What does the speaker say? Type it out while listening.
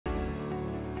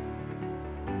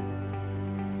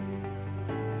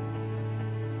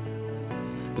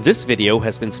This video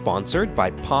has been sponsored by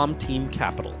Palm Team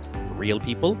Capital. Real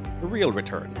people, real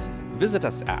returns. Visit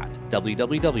us at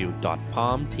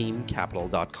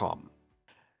www.palmteamcapital.com.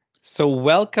 So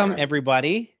welcome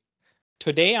everybody.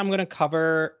 Today I'm going to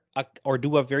cover or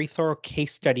do a very thorough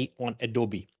case study on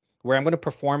Adobe, where I'm going to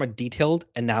perform a detailed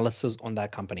analysis on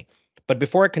that company. But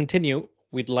before I continue,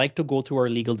 we'd like to go through our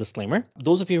legal disclaimer.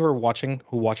 Those of you who are watching,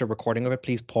 who watch a recording of it,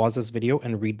 please pause this video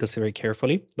and read this very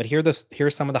carefully. But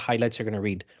here's some of the highlights you're going to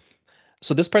read.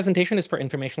 So this presentation is for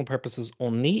informational purposes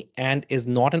only and is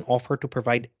not an offer to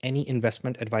provide any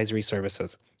investment advisory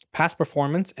services. Past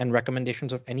performance and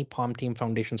recommendations of any Palm Team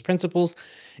Foundation's principles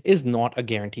is not a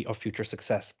guarantee of future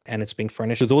success, and it's being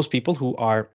furnished to those people who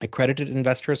are accredited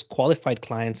investors, qualified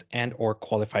clients, and or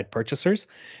qualified purchasers,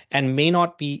 and may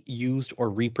not be used or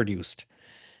reproduced.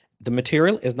 The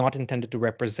material is not intended to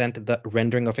represent the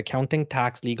rendering of accounting,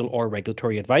 tax, legal, or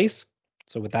regulatory advice.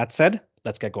 So with that said,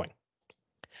 let's get going.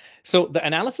 So the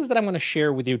analysis that I'm going to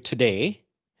share with you today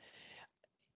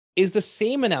is the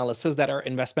same analysis that our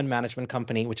investment management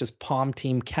company, which is Palm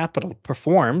Team Capital,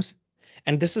 performs.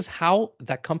 And this is how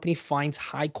that company finds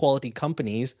high quality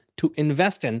companies to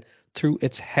invest in through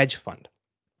its hedge fund.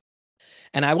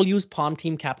 And I will use Palm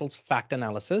Team Capital's fact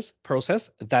analysis process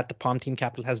that the Palm Team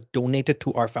Capital has donated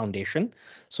to our foundation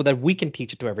so that we can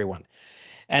teach it to everyone.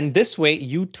 And this way,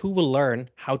 you too will learn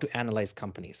how to analyze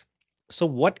companies. So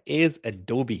what is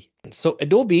Adobe? So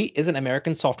Adobe is an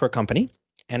American software company,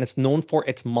 and it's known for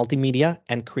its multimedia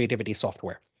and creativity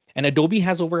software. And Adobe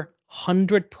has over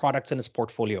 100 products in its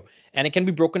portfolio, and it can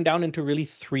be broken down into really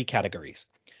 3 categories.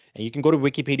 And you can go to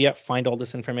Wikipedia, find all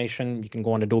this information. You can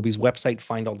go on Adobe's website,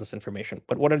 find all this information.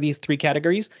 But what are these 3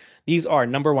 categories? These are,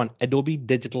 number 1, Adobe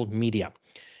Digital Media.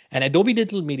 And Adobe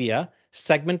Digital Media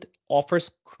segment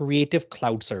offers creative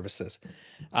cloud services,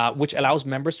 which allows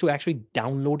members to actually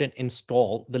download and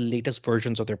install the latest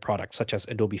versions of their products, such as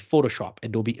Adobe Photoshop,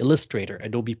 Adobe Illustrator,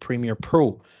 Adobe Premiere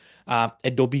Pro,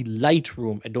 Adobe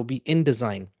Lightroom, Adobe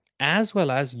InDesign, as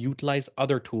well as utilize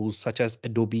other tools such as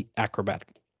Adobe Acrobat.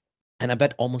 And I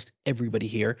bet almost everybody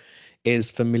here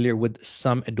is familiar with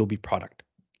some Adobe product,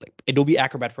 like Adobe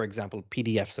Acrobat, for example,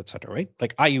 PDFs, etc. Right?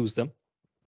 Like I use them.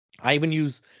 I even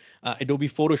use Adobe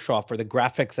Photoshop for the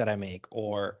graphics that I make,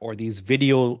 or these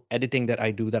video editing that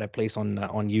I do that I place on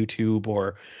YouTube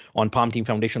or on Palm Team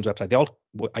Foundation's website.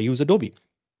 I use Adobe.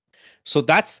 So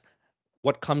that's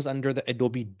what comes under the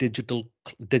Adobe digital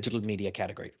media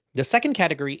category. The second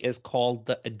category is called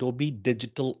the Adobe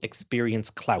Digital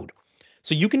Experience Cloud.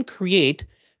 So you can create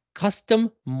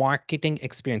custom marketing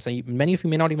experience. And many of you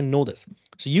may not even know this.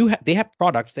 So they have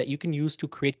products that you can use to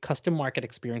create custom market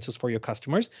experiences for your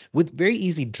customers with very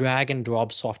easy drag and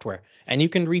drop software. And you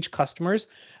can reach customers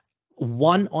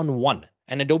one-on-one.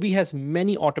 And Adobe has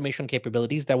many automation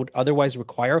capabilities that would otherwise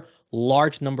require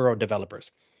large number of developers.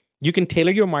 You can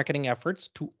tailor your marketing efforts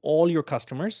to all your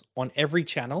customers on every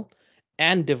channel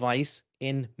and device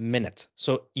in minutes.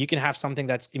 So you can have something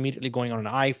that's immediately going on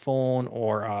an iPhone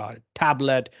or a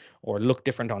tablet or look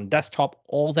different on desktop.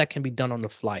 All that can be done on the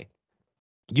fly.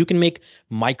 You can make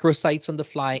microsites on the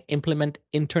fly, implement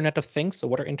Internet of Things. So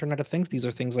what are Internet of Things? These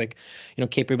are things like,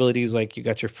 capabilities like you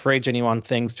got your fridge and you want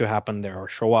things to happen there or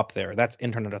show up there. That's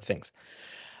Internet of Things.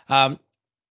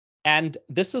 And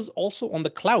this is also on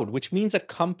the cloud, which means that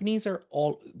companies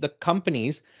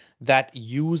that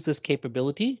use this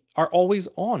capability are always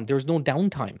on. There's no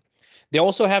downtime. They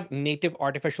also have native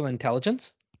artificial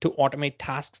intelligence to automate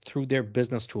tasks through their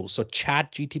business tools. So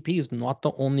ChatGPT is not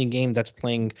the only game that's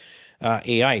playing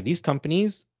AI. These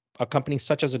companies, a company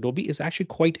such as Adobe, is actually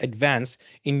quite advanced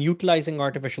in utilizing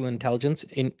artificial intelligence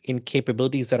in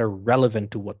capabilities that are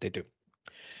relevant to what they do.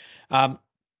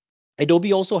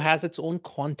 Adobe also has its own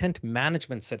content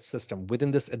management system within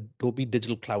this Adobe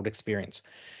Digital Cloud experience.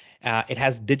 It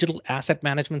has digital asset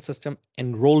management system,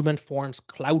 enrollment forms,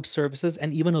 cloud services,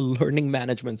 and even a learning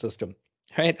management system.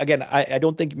 Right? Again, I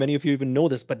don't think many of you even know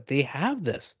this, but they have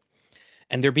this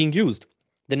and they're being used.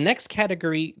 The next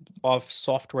category of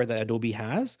software that Adobe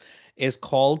has is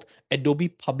called Adobe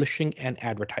Publishing and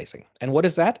Advertising. And what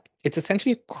is that? It's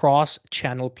essentially a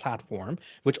cross-channel platform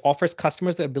which offers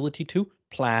customers the ability to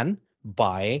plan,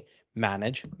 buy,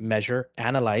 manage, measure,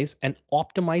 analyze, and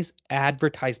optimize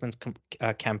advertisements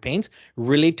campaigns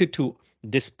related to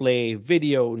display,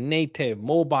 video, native,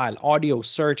 mobile, audio,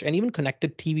 search, and even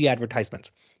connected TV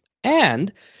advertisements.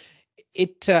 And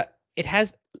it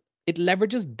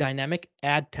leverages dynamic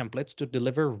ad templates to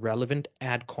deliver relevant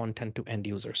ad content to end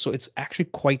users. So it's actually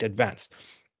quite advanced.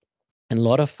 And a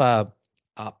lot of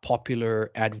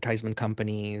popular advertisement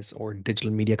companies or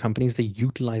digital media companies, they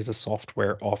utilize the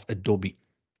software of Adobe.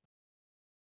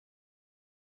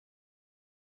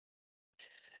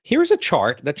 Here's a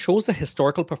chart that shows the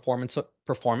historical performance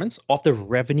of the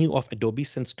revenue of Adobe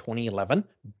since 2011,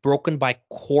 broken by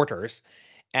quarters,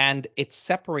 and it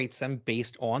separates them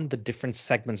based on the different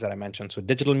segments that I mentioned. So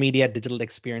digital media, digital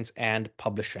experience, and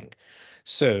publishing.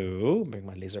 So bring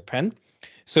my laser pen.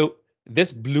 So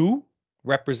this blue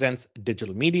represents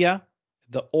digital media,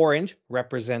 the orange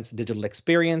represents digital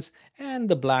experience, and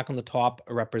the black on the top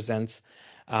represents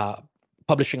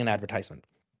publishing and advertisement.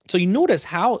 So you notice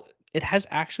how it has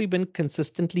actually been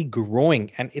consistently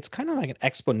growing, and it's kind of like an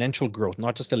exponential growth,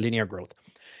 not just a linear growth.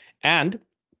 And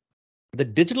the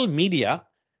digital media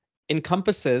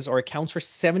encompasses or accounts for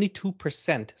 72%,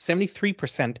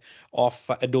 73%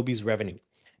 of Adobe's revenue.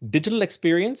 Digital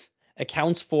experience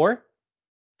accounts for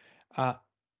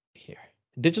here.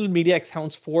 Digital media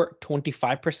accounts for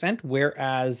 25%,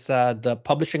 whereas the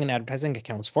publishing and advertising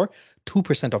accounts for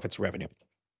 2% of its revenue.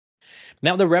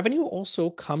 Now, the revenue also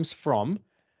comes from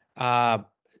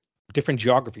different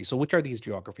geographies. So which are these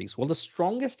geographies? Well, the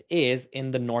strongest is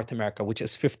in the North America, which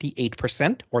is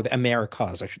 58%, or the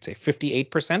Americas, I should say,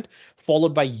 58%,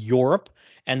 followed by Europe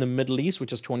and the Middle East,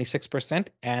 which is 26%.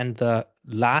 And the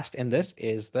last in this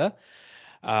is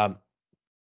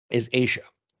Asia.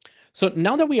 So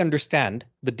now that we understand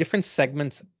the different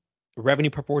segments, revenue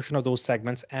proportion of those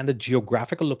segments, and the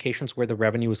geographical locations where the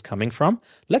revenue is coming from,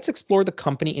 let's explore the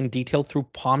company in detail through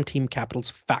Palm Team Capital's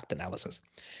fact analysis.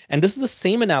 And this is the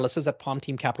same analysis that Palm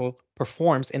Team Capital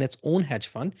performs in its own hedge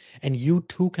fund, and you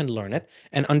too can learn it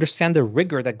and understand the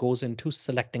rigor that goes into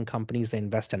selecting companies they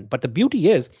invest in. But the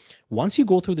beauty is, once you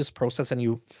go through this process and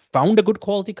you found a good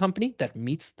quality company that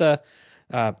meets the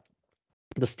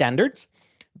standards,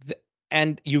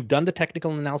 and you've done the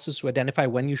technical analysis to identify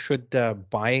when you should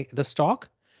buy the stock,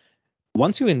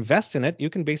 once you invest in it, you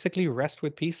can basically rest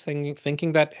with peace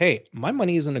thinking that, hey, my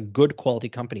money is in a good quality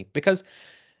company. Because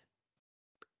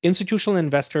institutional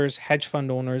investors, hedge fund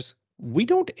owners, we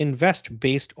don't invest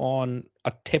based on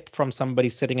a tip from somebody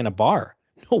sitting in a bar.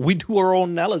 No, we do our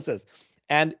own analysis.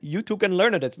 And you too can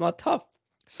learn it. It's not tough.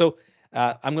 So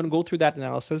I'm going to go through that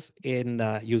analysis in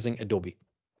using Adobe.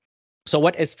 So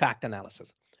what is fact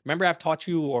analysis? Remember, I've taught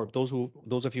you, or those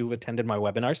of you who attended my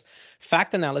webinars,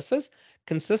 fact analysis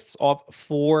consists of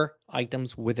 4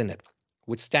 items within it,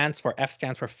 which stands for F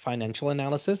stands for financial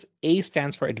analysis, A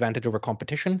stands for advantage over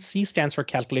competition, C stands for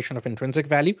calculation of intrinsic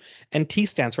value, and T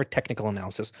stands for technical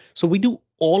analysis. So we do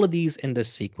all of these in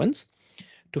this sequence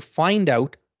to find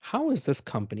out, how is this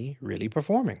company really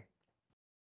performing?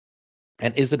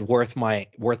 And is it worth my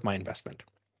investment?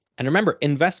 And remember,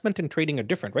 investment and trading are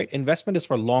different, right? Investment is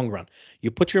for long run.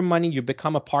 You put your money, you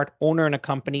become a part owner in a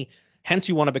company. Hence,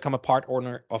 you want to become a part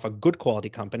owner of a good quality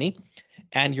company,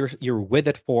 and you're with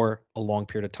it for a long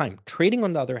period of time. Trading,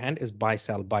 on the other hand, is buy,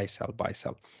 sell, buy, sell, buy,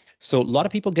 sell. So a lot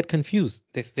of people get confused.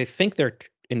 They think they're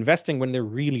investing when they're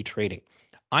really trading.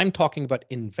 I'm talking about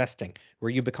investing,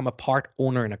 where you become a part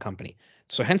owner in a company.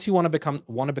 So hence, you want to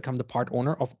become the part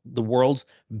owner of the world's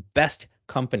best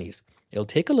companies. It'll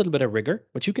take a little bit of rigor,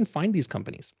 but you can find these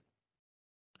companies.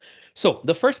 So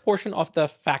the first portion of the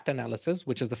fact analysis,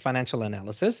 which is the financial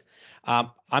analysis, I'm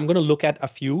going to look at a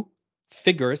few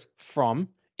figures from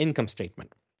income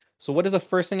statement. So what is the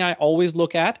first thing I always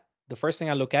look at? The first thing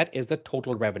I look at is the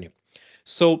total revenue.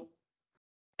 So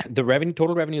the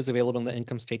total revenue is available in the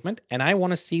income statement, and I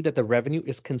want to see that the revenue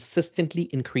is consistently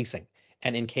increasing.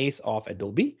 And in case of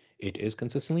Adobe, it is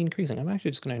consistently increasing. I'm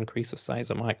actually just going to increase the size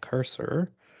of my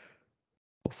cursor.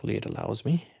 Hopefully it allows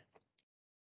me.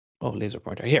 Oh, laser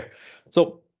pointer here.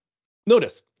 So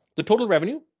notice the total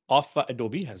revenue of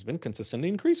Adobe has been consistently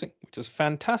increasing, which is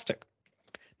fantastic.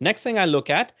 Next thing I look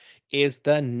at is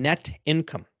the net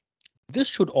income. This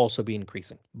should also be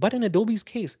increasing, but in Adobe's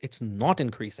case, it's not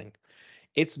increasing.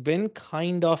 It's been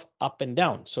kind of up and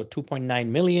down. So 2.9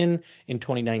 million in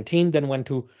 2019, then went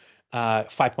to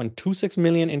 5.26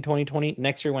 million in 2020.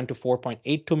 Next year went to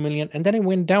 4.82 million, and then it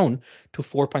went down to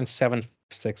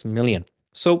 4.76 million.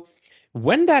 So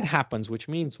when that happens, which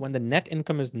means when the net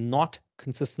income is not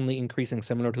consistently increasing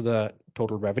similar to the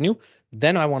total revenue,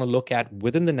 then I want to look at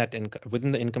within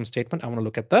the income statement, I want to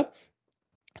look at the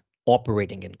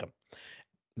operating income.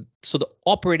 So the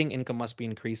operating income must be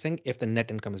increasing if the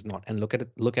net income is not. And look at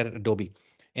it, Adobe.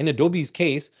 In Adobe's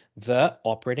case, the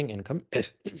operating income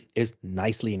is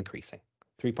nicely increasing.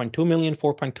 3.2 million,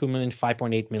 4.2 million,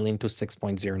 5.8 million to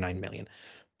 6.09 million.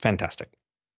 Fantastic.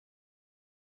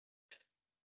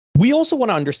 We also want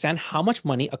to understand how much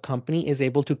money a company is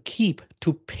able to keep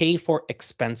to pay for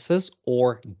expenses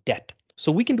or debt.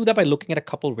 So we can do that by looking at a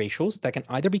couple ratios that can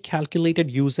either be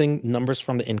calculated using numbers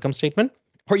from the income statement,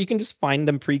 or you can just find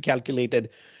them pre-calculated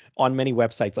on many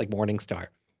websites like Morningstar.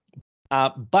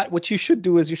 But what you should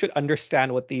do is you should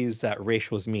understand what these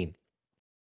ratios mean.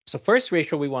 So first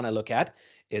ratio we want to look at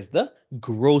is the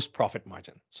gross profit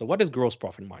margin. So what is gross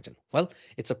profit margin? Well,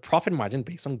 it's a profit margin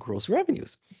based on gross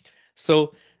revenues.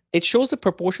 So it shows the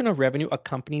proportion of revenue a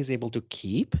company is able to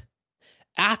keep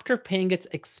after paying its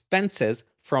expenses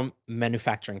from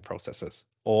manufacturing processes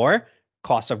or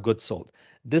cost of goods sold.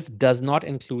 This does not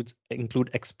include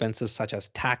expenses such as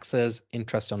taxes,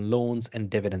 interest on loans, and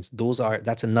dividends.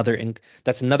 That's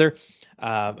another uh,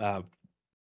 uh,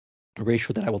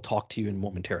 ratio that I will talk to you in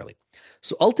momentarily.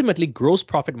 So ultimately, gross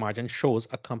profit margin shows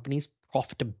a company's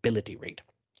profitability rate,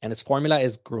 and its formula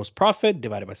is gross profit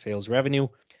divided by sales revenue.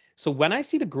 So when I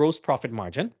see the gross profit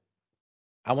margin,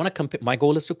 I want to compare. My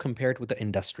goal is to compare it with the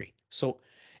industry. So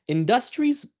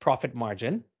industry's profit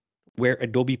margin, where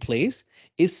Adobe plays,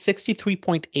 is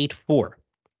 63.84.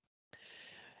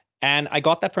 And I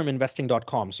got that from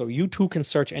investing.com. So you too can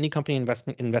search any company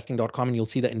investing.com and you'll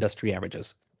see the industry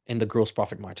averages in the gross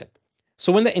profit margin.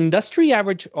 So when the industry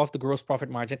average of the gross profit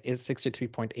margin is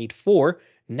 63.84,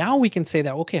 now we can say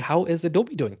that, okay, how is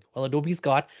Adobe doing? Well,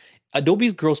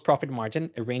 Adobe's gross profit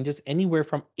margin ranges anywhere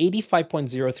from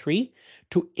 85.03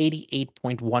 to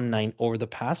 88.19 over the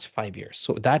past 5 years.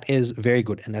 So that is very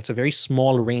good. And that's a very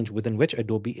small range within which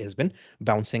Adobe has been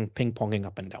bouncing, ping-ponging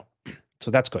up and down.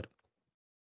 So that's good.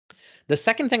 The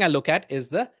second thing I look at is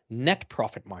the net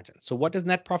profit margin. So what is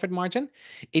net profit margin?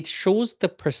 It shows the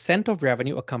percent of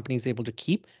revenue a company is able to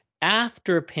keep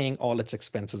after paying all its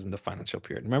expenses in the financial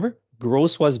period. Remember,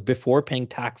 gross was before paying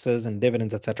taxes and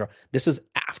dividends, etc. This is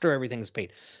after everything is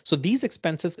paid. So these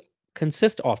expenses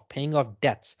consist of paying off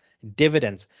debts,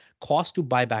 dividends, cost to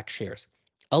buy back shares.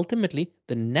 Ultimately,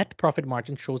 the net profit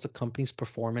margin shows a company's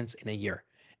performance in a year.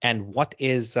 And what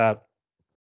is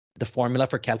the formula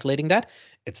for calculating that?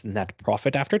 It's net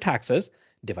profit after taxes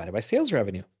divided by sales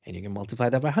revenue, and you can multiply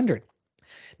that by 100.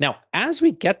 Now, as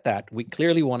we get that, we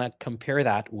clearly want to compare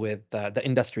that with the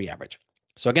industry average.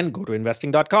 So again, go to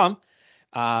investing.com,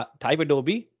 type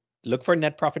Adobe, look for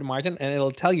net profit margin, and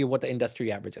it'll tell you what the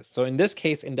industry average is. So in this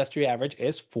case, industry average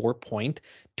is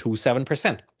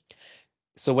 4.27%.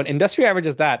 So when industry average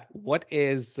is that, what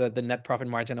is the net profit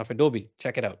margin of Adobe?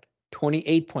 Check it out.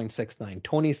 28.69,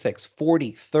 26,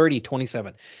 40, 30,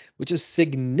 27, which is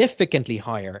significantly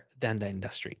higher than the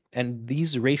industry. And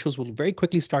these ratios will very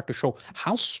quickly start to show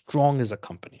how strong is a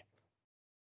company.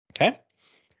 Okay.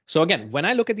 So again, when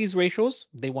I look at these ratios,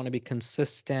 they want to be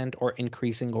consistent or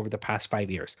increasing over the past 5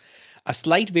 years. A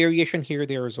slight variation here or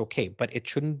there is okay, but it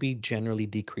shouldn't be generally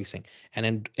decreasing.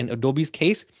 And in Adobe's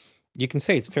case, you can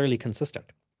say it's fairly consistent.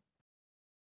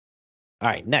 All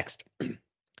right, next.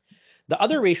 The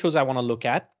other ratios I want to look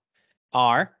at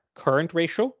are current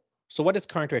ratio. So what is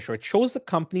current ratio? It shows the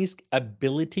company's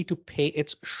ability to pay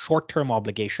its short-term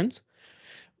obligations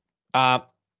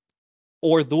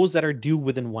or those that are due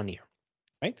within 1 year,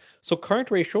 right? So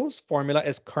current ratio's formula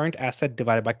is current asset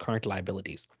divided by current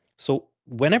liabilities. So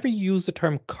whenever you use the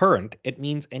term current, it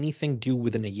means anything due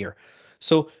within a year.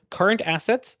 So current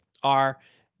assets are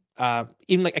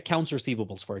even like accounts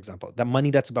receivables, for example, the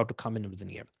money that's about to come in within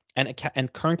a year.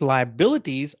 And current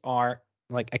liabilities are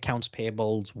like accounts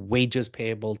payables, wages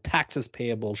payable, taxes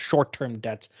payable, short-term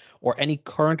debts, or any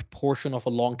current portion of a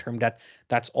long-term debt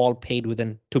that's all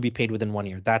to be paid within 1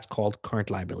 year. That's called current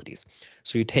liabilities.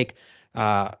 So you take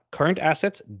current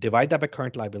assets, divide that by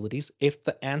current liabilities. If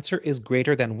the answer is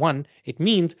greater than 1, it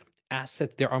means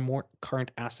there are more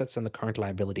current assets than the current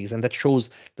liabilities, and that shows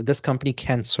that this company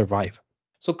can survive.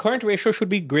 So current ratio should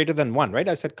be greater than 1, right?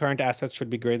 I said current assets should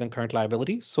be greater than current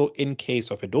liabilities. So in case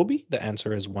of Adobe, the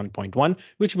answer is 1.1,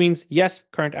 which means yes,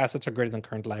 current assets are greater than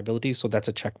current liabilities. So that's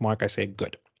a check mark. I say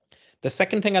good. The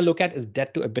second thing I look at is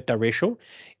debt to EBITDA ratio.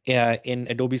 In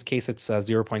Adobe's case, it's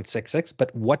 0.66.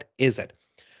 But what is it?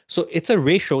 So it's a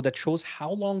ratio that shows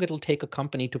how long it'll take a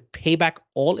company to pay back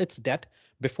all its debt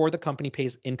before the company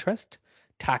pays interest,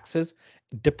 taxes,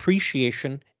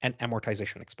 depreciation, and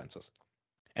amortization expenses.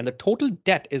 And the total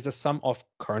debt is the sum of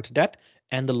current debt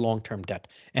and the long-term debt.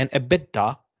 And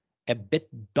EBITDA,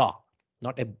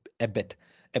 not EBIT.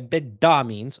 EBITDA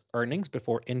means earnings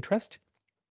before interest.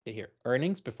 Here,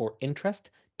 earnings before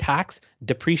interest, tax,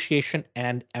 depreciation,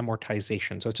 and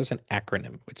amortization. So it's just an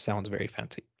acronym, which sounds very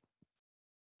fancy.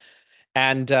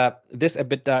 And this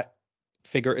EBITDA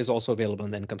figure is also available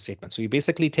in the income statement. So you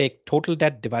basically take total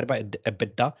debt divided by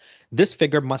EBITDA. This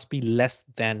figure must be less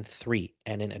than 3.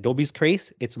 And in Adobe's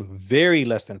case, it's very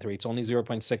less than 3. It's only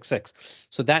 0.66.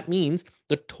 So that means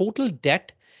the total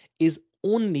debt is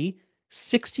only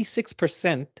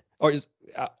 66% or is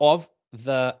of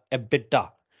the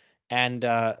EBITDA. And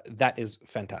that is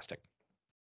fantastic.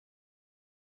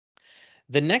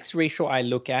 The next ratio I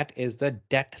look at is the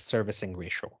debt servicing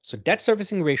ratio. So debt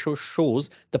servicing ratio shows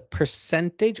the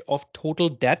percentage of total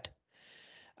debt.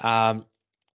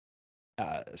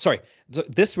 Sorry,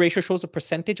 this ratio shows a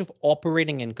percentage of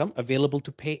operating income available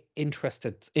to pay interest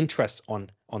on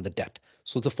the debt.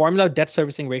 So the formula of debt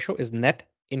servicing ratio is net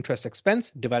interest expense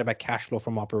divided by cash flow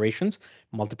from operations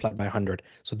multiplied by 100.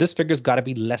 So this figure's got to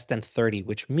be less than 30,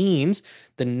 which means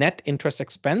the net interest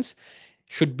expense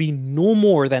should be no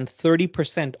more than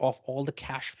 30% of all the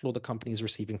cash flow the company is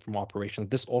receiving from operations.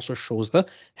 This also shows the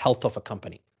health of a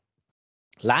company.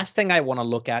 Last thing I want to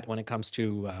look at when it comes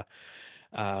to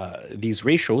these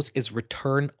ratios is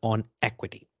return on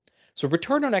equity. So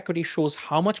return on equity shows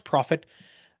how much profit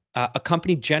a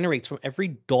company generates from every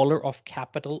dollar of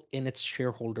capital in its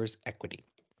shareholders' equity.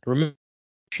 Remember,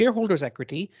 shareholders'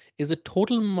 equity is the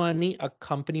total money a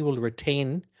company will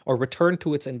retain or return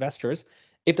to its investors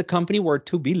if the company were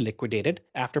to be liquidated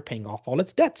after paying off all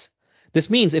its debts. This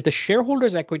means if the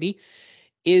shareholders' equity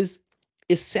is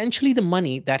essentially the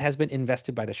money that has been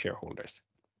invested by the shareholders.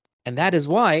 And that is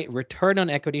why return on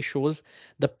equity shows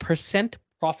the percent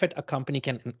profit a company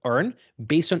can earn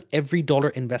based on every dollar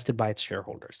invested by its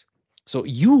shareholders. So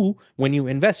you, when you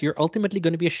invest, you're ultimately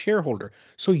going to be a shareholder.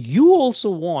 So you also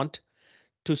want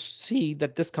to see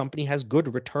that this company has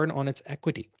good return on its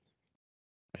equity,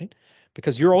 right?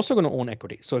 Because you're also going to own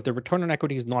equity. So if the return on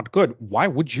equity is not good, why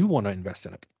would you want to invest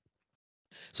in it?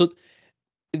 So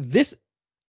this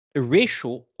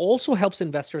ratio also helps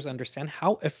investors understand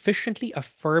how efficiently a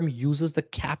firm uses the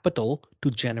capital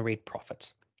to generate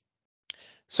profits.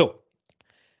 So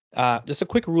just a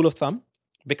quick rule of thumb,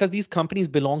 because these companies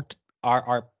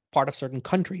are part of certain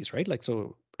countries, right? Like,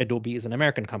 so Adobe is an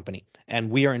American company and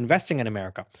we are investing in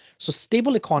America. So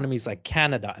stable economies like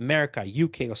Canada, America,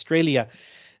 UK, Australia,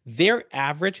 their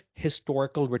average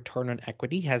historical return on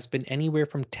equity has been anywhere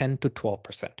from 10 to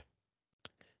 12%.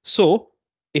 So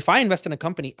if I invest in a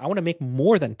company, I want to make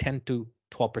more than 10 to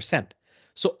 12%.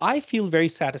 So I feel very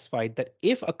satisfied that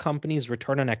if a company's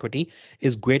return on equity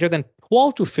is greater than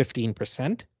 12 to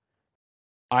 15%,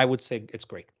 I would say it's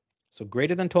great. So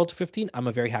greater than 12 to 15, I'm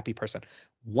a very happy person.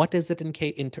 What is it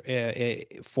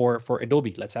for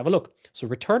Adobe? Let's have a look. So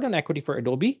return on equity for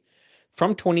Adobe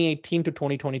from 2018 to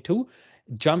 2022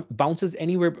 bounces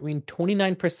anywhere between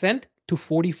 29% to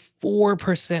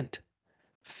 44%.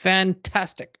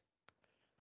 Fantastic.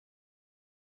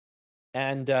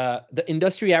 And the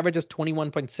industry average is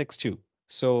 21.62.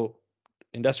 So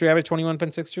industry average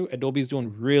 21.62, Adobe is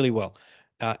doing really well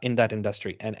in that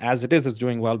industry. And as it is, it's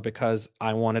doing well because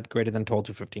I want it greater than 12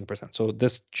 to 15%. So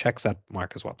this checks that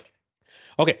mark as well.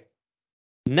 Okay.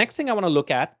 Next thing I want to look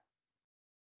at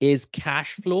is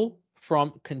cash flow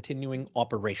from continuing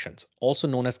operations, also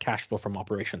known as cash flow from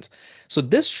operations. So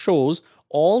this shows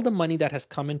all the money that has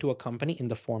come into a company in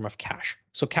the form of cash.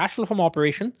 So cash flow from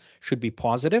operation should be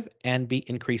positive and be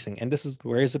increasing. And this is,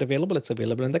 where is it available? It's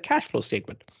available in the cash flow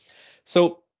statement.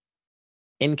 So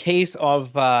in case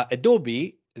of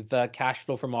Adobe, the cash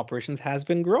flow from operations has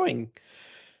been growing.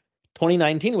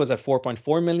 2019 was at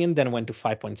 4.4 million, then went to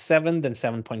 5.7, then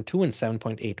 7.2 and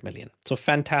 7.8 million. So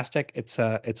fantastic. It's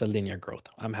a linear growth.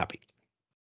 I'm happy.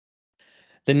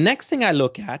 The next thing I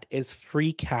look at is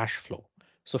free cash flow.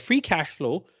 So free cash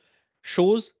flow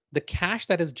shows the cash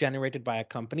that is generated by a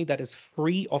company that is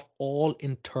free of all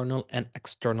internal and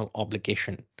external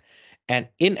obligation. And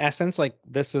in essence, like,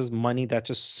 this is money that's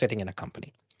just sitting in a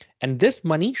company. And this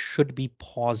money should be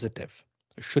positive.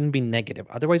 It shouldn't be negative.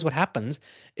 Otherwise, what happens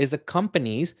is the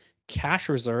company's cash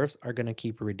reserves are going to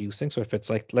keep reducing. So if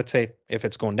it's like, let's say if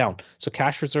it's going down, so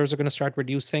cash reserves are going to start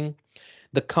reducing.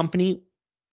 The company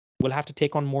will have to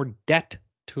take on more debt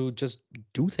to just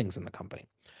do things in the company.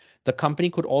 The company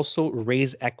could also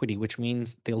raise equity, which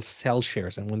means they'll sell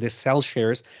shares. And when they sell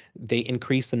shares, they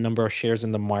increase the number of shares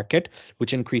in the market,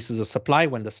 which increases the supply.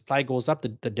 When the supply goes up,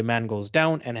 the demand goes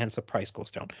down, and hence the price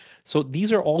goes down. So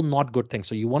these are all not good things.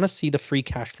 So you want to see the free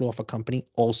cash flow of a company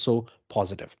also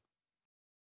positive.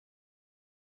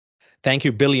 Thank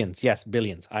you. Billions. Yes,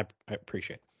 billions. I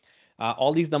appreciate.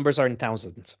 All these numbers are in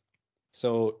thousands.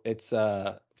 So it's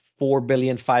 4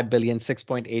 billion, 5 billion,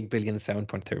 6.8 billion,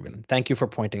 7.3 billion. Thank you for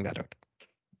pointing that out.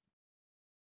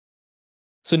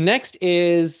 So next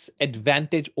is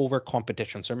advantage over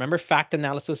competition. So remember, fact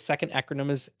analysis, second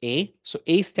acronym is A. So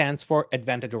A stands for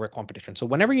advantage over competition. So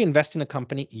whenever you invest in a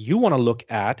company, you want to look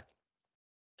at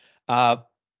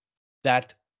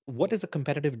that what is a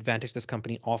competitive advantage this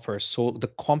company offers so the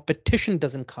competition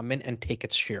doesn't come in and take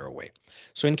its share away.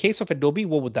 So in case of Adobe,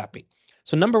 what would that be?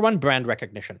 So number one, brand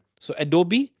recognition. So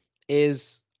Adobe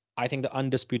is, I think, the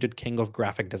undisputed king of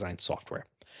graphic design software.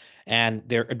 And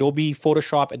their Adobe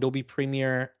Photoshop, Adobe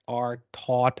Premiere are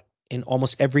taught in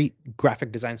almost every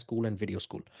graphic design school and video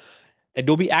school.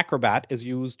 Adobe Acrobat is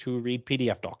used to read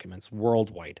PDF documents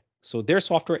worldwide. So their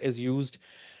software is used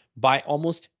by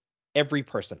almost every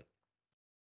person.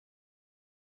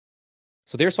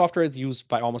 So their software is used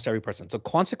by almost every person. So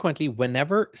consequently,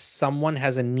 whenever someone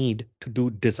has a need to do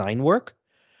design work,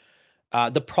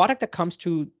 the product that comes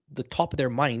to the top of their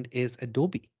mind is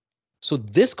Adobe. So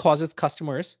this causes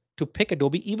customers to pick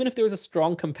Adobe, even if there is a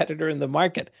strong competitor in the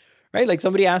market, right? Like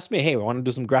somebody asked me, hey, I want to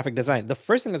do some graphic design. The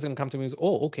first thing that's going to come to me is,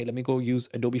 oh, okay, let me go use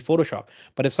Adobe Photoshop.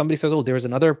 But if somebody says, oh, there's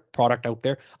another product out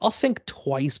there, I'll think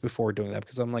twice before doing that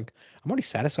because I'm like, I'm already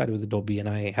satisfied with Adobe and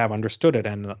I have understood it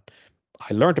and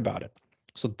I learned about it.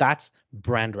 So that's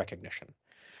brand recognition.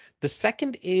 The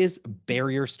second is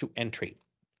barriers to entry.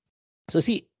 So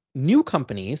see, new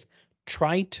companies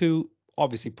try to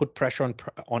obviously put pressure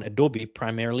on Adobe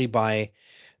primarily by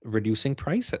reducing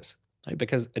prices, right?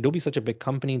 Because Adobe is such a big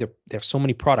company, they have so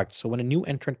many products. So when a new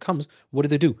entrant comes, what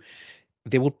do?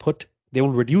 They will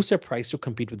reduce their price to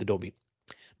compete with Adobe.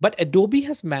 But Adobe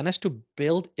has managed to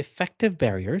build effective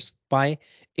barriers by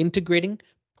integrating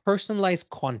personalized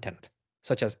content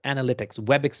such as analytics,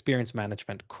 web experience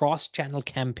management, cross-channel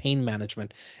campaign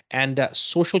management, and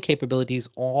social capabilities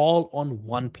all on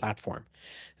one platform.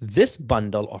 This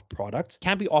bundle of products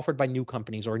can be offered by new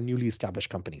companies or newly established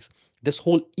companies. This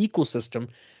whole ecosystem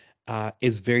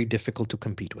is very difficult to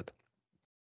compete with.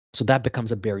 So that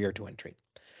becomes a barrier to entry.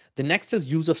 The next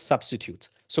is use of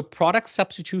substitutes. So product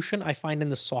substitution, I find in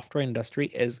the software industry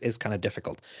is kind of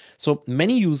difficult. So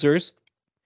many users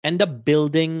end up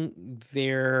building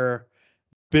their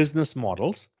business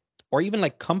models, or even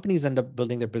like companies end up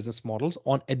building their business models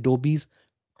on Adobe's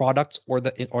products or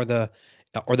the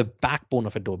backbone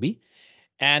of Adobe,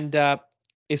 and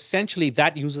essentially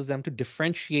that uses them to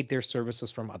differentiate their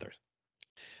services from others.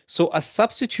 So a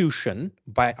substitution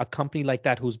by a company like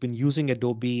that who's been using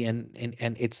Adobe and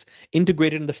it's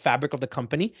integrated in the fabric of the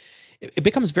company, it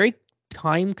becomes very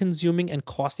time consuming and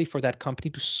costly for that company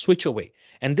to switch away.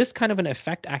 And this kind of an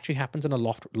effect actually happens in a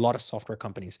lot of software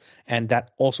companies. And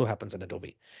that also happens in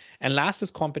Adobe. And last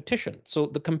is competition. So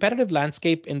the competitive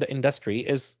landscape in the industry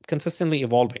is consistently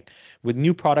evolving with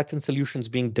new products and solutions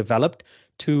being developed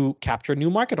to capture new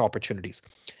market opportunities.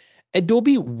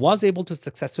 Adobe was able to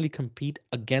successfully compete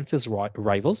against its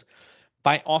rivals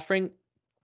by offering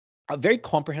a very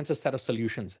comprehensive set of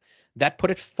solutions that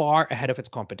put it far ahead of its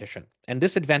competition. And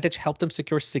this advantage helped them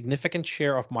secure significant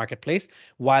share of marketplace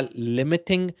while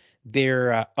limiting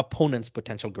their opponents'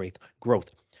 potential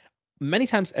growth. Many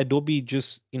times Adobe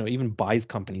just, even buys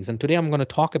companies. And today I'm going to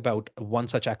talk about one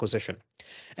such acquisition.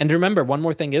 And remember, one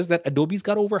more thing is that Adobe's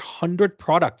got over 100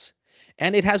 products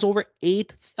and it has over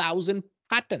 8,000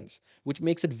 patents, which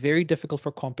makes it very difficult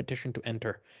for competition to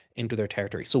enter into their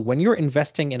territory. So when you're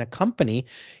investing in a company,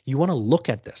 you want to look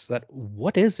at this, that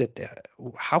what is it?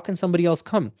 How can somebody else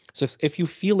come? So if you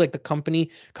feel like the company's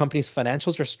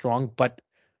financials are strong, but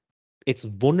it's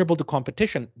vulnerable to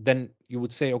competition, then you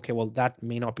would say, okay, well, that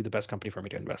may not be the best company for me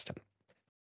to invest in.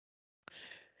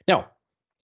 Now,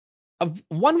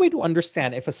 one way to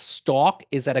understand if a stock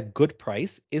is at a good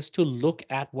price is to look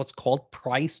at what's called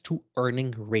price to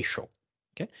earning ratio.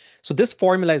 Okay, so this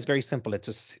formula is very simple. It's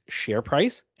a share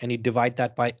price, and you divide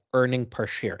that by earning per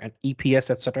share, and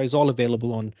EPS, etc., is all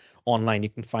available online. You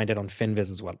can find it on FinViz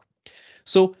as well.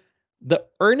 So the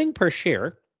earning per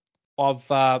share of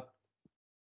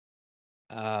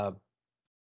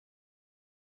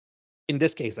in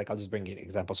this case, like I'll just bring you an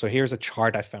example. So here's a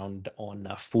chart I found on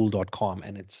fool.com,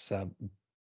 and it's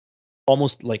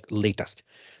almost like latest.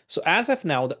 So as of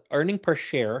now, the earning per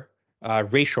share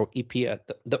ratio,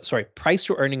 price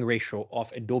to earning ratio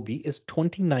of Adobe is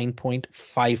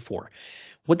 29.54.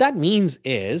 What that means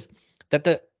is that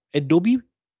the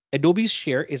Adobe's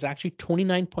share is actually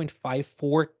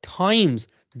 29.54 times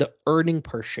the earning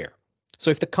per share. So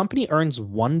if the company earns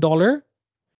 $1,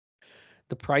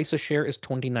 the price of share is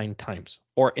 29 times.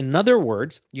 Or in other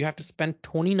words, you have to spend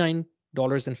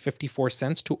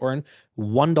 $29.54 to earn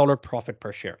 $1 profit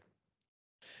per share.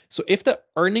 So if the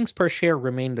earnings per share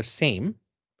remain the same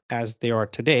as they are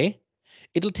today,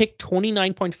 it'll take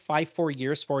 29.54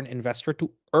 years for an investor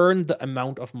to earn the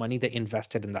amount of money they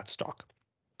invested in that stock.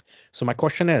 So my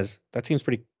question is, that seems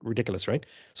pretty ridiculous, right?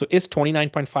 So is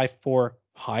 29.54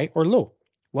 high or low?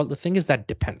 Well, the thing is that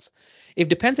depends. It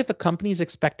depends if the company is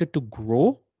expected to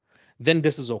grow, then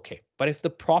this is okay. But if the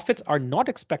profits are not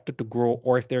expected to grow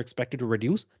or if they're expected to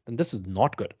reduce, then this is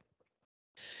not good.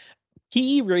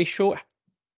 PE ratio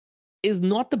is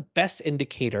not the best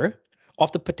indicator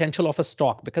of the potential of a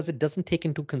stock because it doesn't take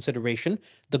into consideration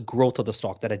the growth of the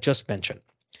stock that I just mentioned.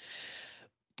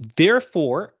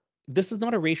 Therefore, this is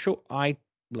not a ratio I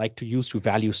like to use to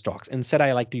value stocks. Instead,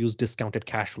 I like to use discounted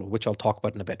cash flow, which I'll talk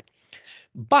about in a bit.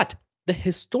 But the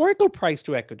historical price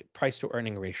to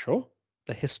earning ratio,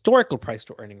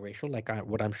 like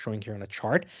what I'm showing here on a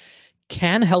chart,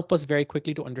 can help us very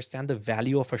quickly to understand the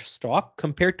value of a stock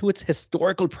compared to its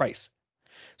historical price.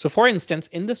 So for instance,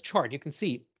 in this chart, you can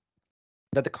see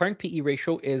that the current PE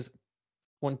ratio is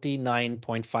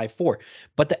 29.54,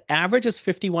 but the average is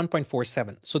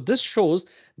 51.47. So this shows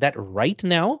that right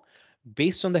now,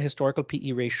 based on the historical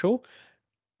PE ratio,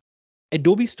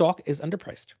 Adobe stock is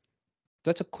underpriced.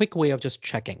 That's a quick way of just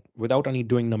checking without any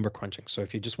doing number crunching. So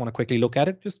if you just want to quickly look at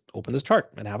it, just open this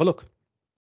chart and have a look.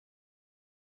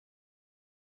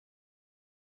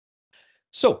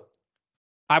 So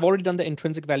I've already done the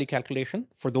intrinsic value calculation.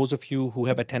 For those of you who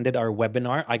have attended our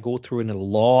webinar, I go through in a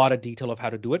lot of detail of how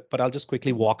to do it, but I'll just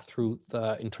quickly walk through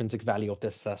the intrinsic value of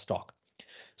this stock.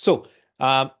 So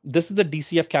this is the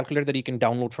DCF calculator that you can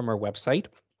download from our website.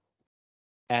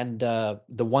 And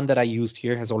the one that I used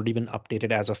here has already been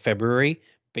updated as of February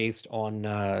based on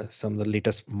some of the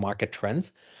latest market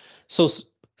trends. So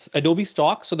Adobe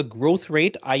stock, so the growth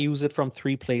rate, I use it from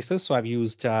 3 places. So I've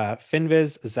used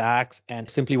Finviz, Zacks, and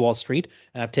Simply Wall Street.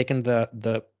 And I've taken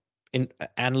the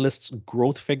analysts'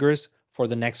 growth figures for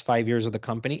the next 5 years of the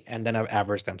company, and then I've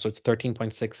averaged them. So it's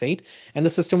 13.68. And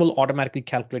the system will automatically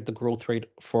calculate the growth rate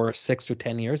for 6 to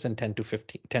 10 years and 10 to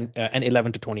 15, 10, and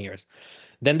 11 to 20 years.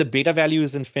 Then the beta value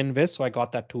is in Finviz. So I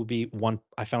got that to be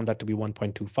I found that to be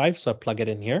 1.25. So I plug it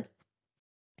in here.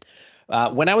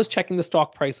 When I was checking the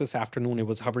stock price this afternoon, it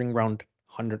was hovering around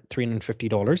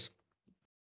 $350.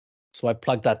 So I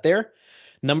plugged that there.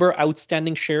 Number of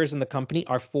outstanding shares in the company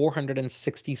are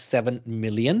 467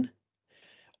 million.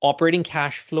 Operating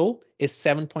cash flow is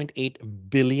 $7.8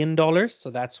 billion. So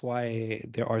that's why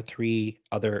there are 3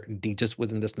 other digits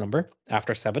within this number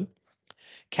after 7.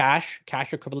 Cash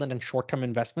equivalent, and short-term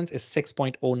investments is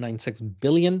 6.096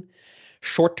 billion.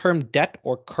 Short-term debt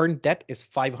or current debt is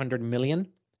 500 million.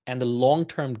 And the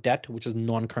long-term debt, which is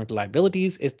non-current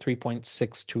liabilities, is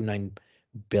 3.629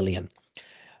 billion.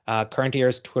 Current year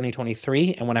is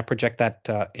 2023. And when I project that,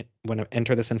 when I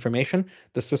enter this information,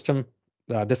 the system,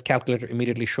 this calculator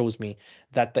immediately shows me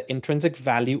that the intrinsic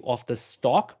value of the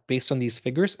stock based on these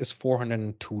figures is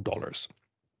 $402.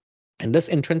 And this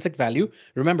intrinsic value,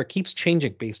 remember, keeps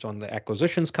changing based on the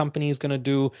acquisitions company is going to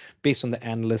do, based on the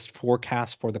analyst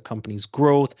forecast for the company's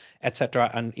growth, et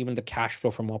cetera, and even the cash flow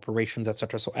from operations, et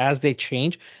cetera. So as they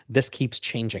change, this keeps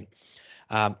changing.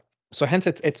 So hence,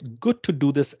 it's good to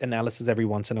do this analysis every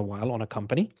once in a while on a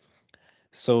company,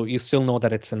 so you still know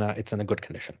that it's in a good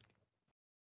condition.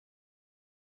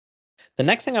 The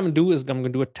next thing I'm going to do is I'm going to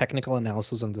do a technical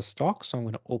analysis on the stock. So I'm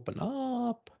going to open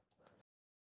up.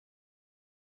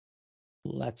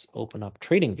 Let's open up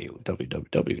TradingView,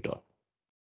 www.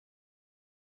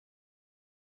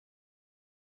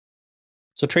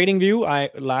 So TradingView, I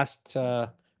last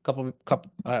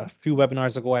few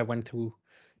webinars ago, I went through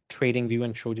TradingView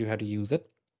and showed you how to use it.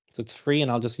 So it's free,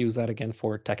 and I'll just use that again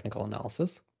for technical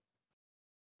analysis.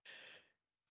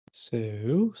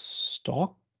 So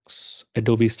stocks,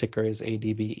 Adobe sticker is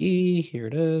ADBE. Here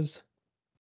it is.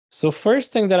 So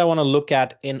first thing that I want to look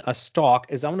at in a stock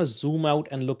is I want to zoom out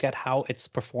and look at how it's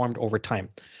performed over time.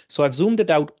 So I've zoomed it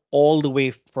out all the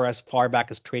way for as far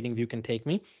back as TradingView can take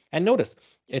me. And notice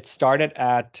it started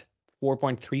at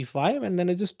 4.35 and then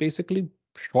it just basically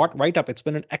shot right up. It's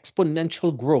been an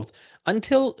exponential growth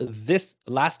until this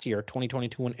last year,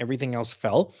 2022, when everything else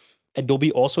fell.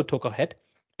 Adobe also took a hit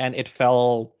and it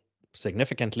fell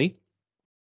significantly.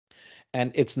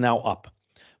 And it's now up.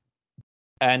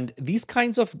 And these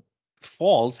kinds of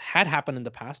falls had happened in the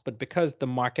past, but because the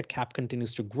market cap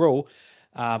continues to grow,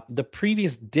 the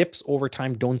previous dips over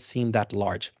time don't seem that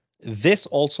large. This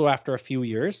also, after a few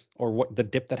years, or what the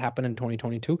dip that happened in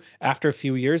 2022, after a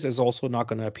few years is also not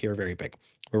going to appear very big.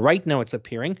 Right now it's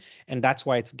appearing, and that's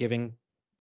why it's giving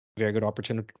very good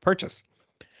opportunity to purchase.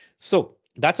 So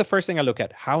that's the first thing I look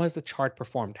at. How has the chart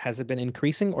performed? Has it been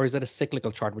increasing, or is it a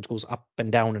cyclical chart which goes up and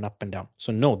down and up and down?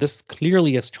 So no, this is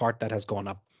clearly a chart that has gone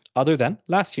up other than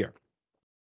last year.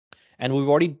 And we've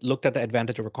already looked at the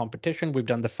advantage over competition. We've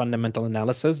done the fundamental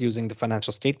analysis using the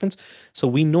financial statements. So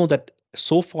we know that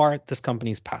so far this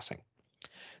company is passing.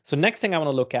 So next thing I want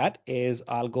to look at is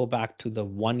I'll go back to the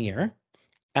 1 year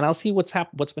and I'll see what's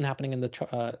been happening in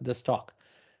the stock.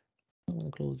 I'm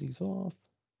going to close these off.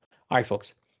 All right,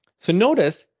 folks. So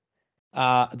notice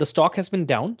the stock has been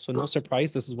down. So no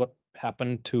surprise. This is what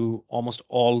happened to almost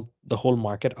the whole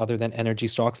market other than energy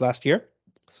stocks last year.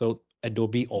 So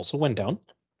Adobe also went down.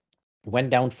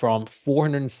 Went down from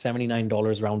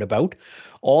 $479 roundabout,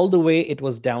 all the way it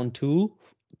was down to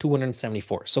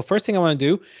 274. So first thing I want to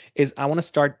do is I want to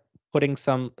start putting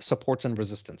some supports and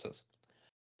resistances.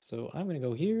 So I'm going to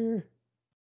go here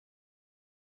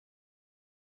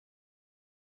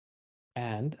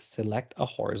and select a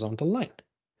horizontal line.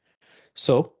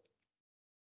 So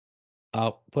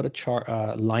I'll put a chart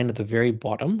line at the very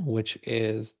bottom, which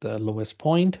is the lowest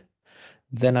point.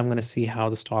 Then I'm going to see how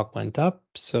the stock went up.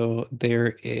 So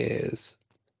there is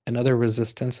another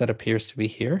resistance that appears to be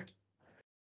here.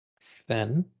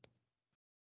 Then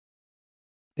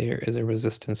there is a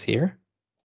resistance here.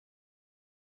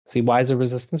 See, why is a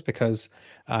resistance? Because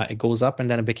it goes up and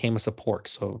then it became a support.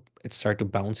 So it started to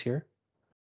bounce here.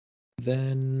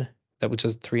 Then that was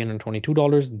just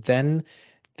 $322. Then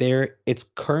there, it's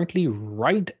currently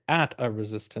right at a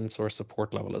resistance or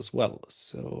support level as well.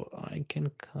 So I can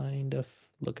kind of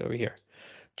look over here.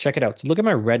 Check it out. So look at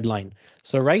my red line.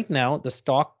 So right now the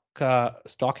stock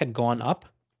had gone up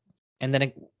and then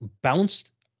it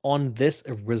bounced on this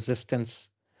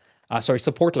resistance,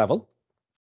 support level,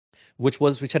 which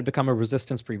had become a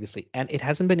resistance previously, and it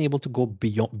hasn't been able to go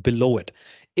below it.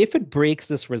 If it breaks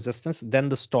this resistance, then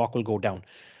the stock will go down.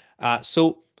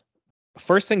 So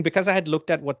first thing, because I had looked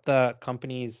at what the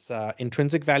company's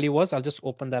intrinsic value was, I'll just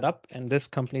open that up, and this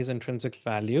company's intrinsic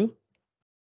value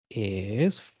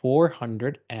is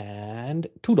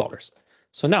 $402.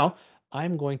 So now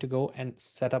I'm going to go and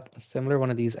set up a similar one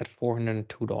of these at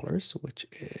 $402, which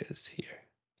is here.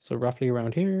 So roughly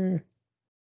around here.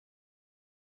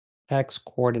 X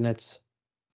coordinates,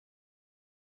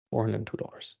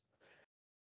 $402.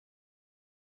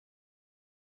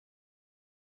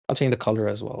 I'll change the color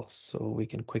as well so we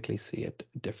can quickly see it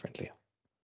differently.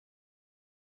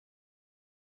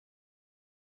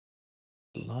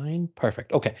 Line,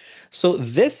 perfect. Okay, so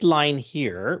this line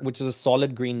here, which is a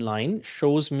solid green line,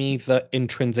 shows me the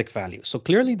intrinsic value. So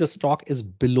clearly the stock is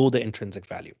below the intrinsic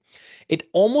value. It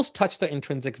almost touched the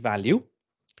intrinsic value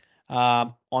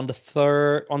on the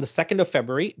 2nd of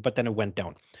February, but then it went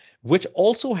down, which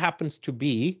also happens to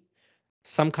be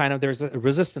some kind of, there's a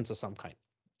resistance of some kind.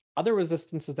 Other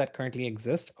resistances that currently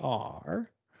exist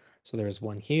are, so there's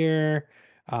one here.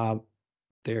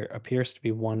 There appears to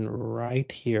be one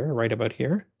right here, right about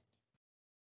here.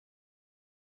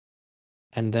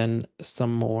 And then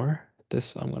some more.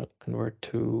 This I'm going to convert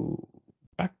to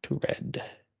back to red.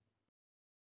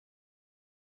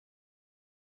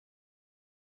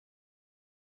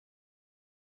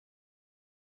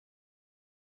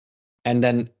 And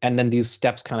then these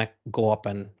steps kind of go up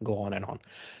and go on and on.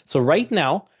 So right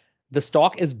now, the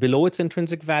stock is below its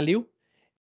intrinsic value.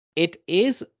 It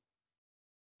is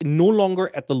no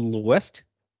longer at the lowest.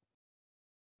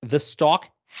 The stock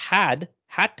had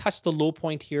touched the low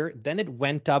point here, then it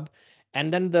went up,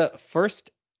 and then the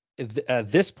first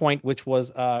this point, which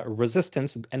was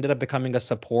resistance, ended up becoming a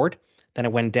support. Then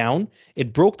it went down.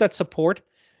 It broke that support.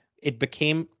 It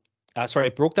became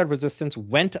it broke that resistance,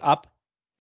 went up,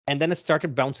 and then it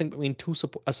started bouncing between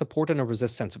a support and a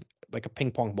resistance, like a ping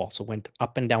pong ball. So it went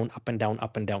up and down, up and down,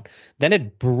 up and down. Then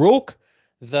it broke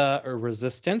the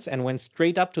resistance and went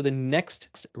straight up to the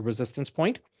next resistance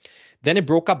point. Then it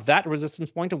broke up that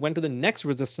resistance point and went to the next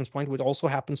resistance point, which also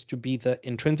happens to be the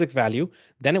intrinsic value.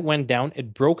 Then it went down,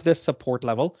 it broke this support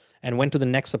level and went to the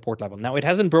next support level. Now it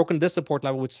hasn't broken this support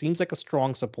level, which seems like a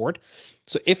strong support.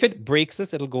 So if it breaks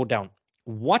this, it'll go down.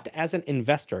 What as an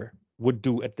investor would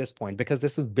do at this point, because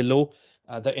this is below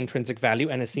the intrinsic value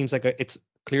and it seems like it's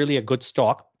clearly a good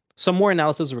stock. Some more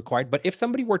analysis is required, but if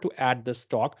somebody were to add this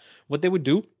stock, what they would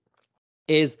do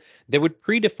is they would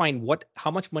predefine how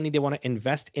much money they want to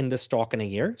invest in the stock in a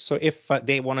year. So if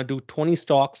they want to do 20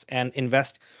 stocks and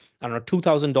invest, I don't know,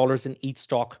 $2,000 in each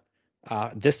stock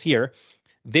this year,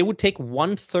 they would take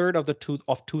 1/3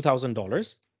 of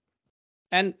 $2,000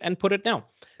 and put it down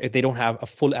if they don't have a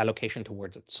full allocation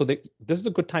towards it. So this is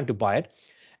a good time to buy it,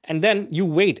 and then you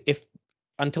wait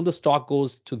until the stock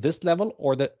goes to this level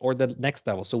or the next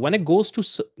level. So when it goes to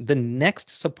the next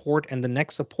support and the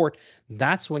next support,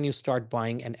 that's when you start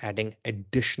buying and adding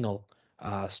additional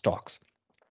stocks.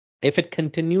 If it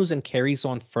continues and carries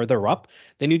on further up,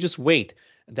 then you just wait.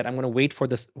 That I'm going to wait for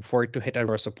it to hit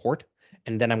our support,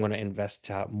 and then I'm going to invest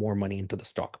more money into the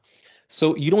stock.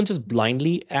 So you don't just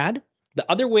blindly add. The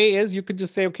other way is you could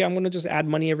just say, okay, I'm going to just add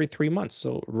money every 3 months.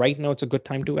 So right now it's a good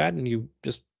time to add, and you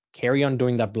just carry on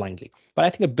doing that blindly. But I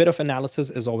think a bit of analysis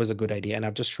is always a good idea. And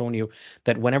I've just shown you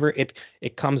that whenever it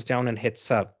comes down and hits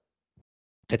a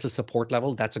support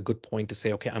level, that's a good point to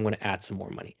say, okay, I'm going to add some more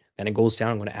money. Then it goes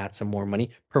down, I'm going to add some more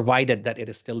money, provided that it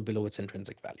is still below its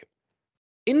intrinsic value.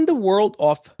 In the world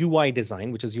of UI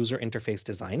design, which is user interface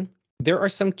design, there are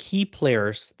some key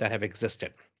players that have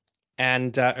existed.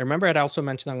 And remember, I'd also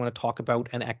mentioned I'm going to talk about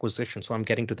an acquisition. So I'm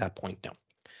getting to that point now.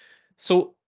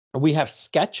 So we have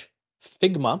Sketch,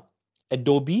 Figma,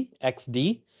 Adobe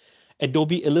XD,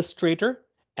 Adobe Illustrator,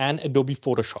 and Adobe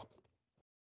Photoshop.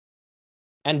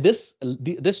 And this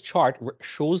chart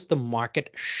shows the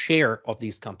market share of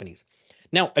these companies.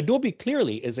 Now, Adobe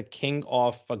clearly is a king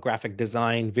of graphic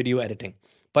design, video editing.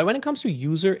 But when it comes to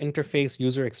user interface,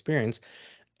 user experience,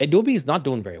 Adobe is not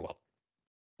doing very well.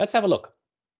 Let's have a look.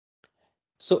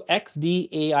 So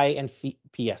XD, AI, and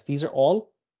PS, these are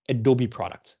all Adobe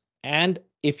products. And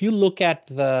if you look at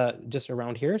just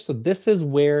around here, so this is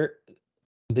where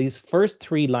these first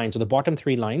three lines, or the bottom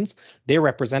three lines, they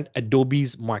represent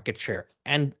Adobe's market share.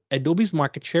 And Adobe's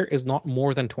market share is not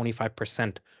more than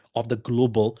 25% of the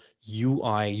global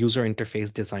UI, user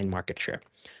interface design market share.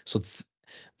 So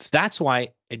that's why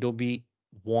Adobe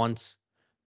wants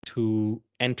to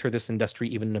enter this industry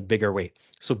even in a bigger way.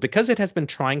 So because it has been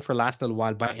trying for the last little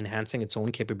while by enhancing its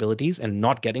own capabilities and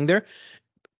not getting there,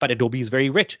 but Adobe is very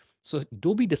rich. So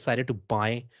Adobe decided to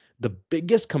buy the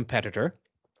biggest competitor,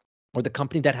 or the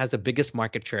company that has the biggest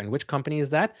market share. And which company is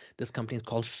that? This company is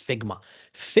called Figma.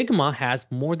 Figma has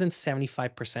more than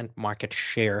 75% market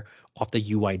share of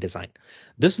the UI design.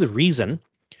 This is the reason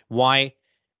why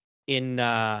in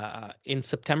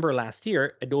September last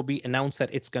year, Adobe announced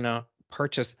that it's going to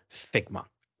purchase Figma.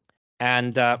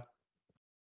 And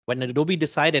when Adobe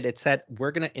decided, it said,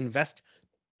 we're going to invest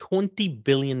 $20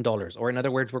 billion, or in other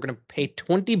words, we're going to pay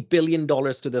 $20 billion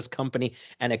to this company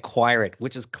and acquire it,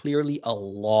 which is clearly a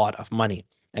lot of money.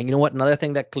 And you know what? Another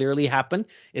thing that clearly happened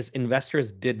is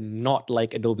investors did not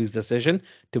like Adobe's decision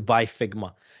to buy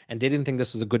Figma, and they didn't think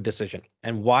this was a good decision.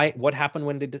 And why? What happened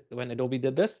when Adobe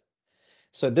did this?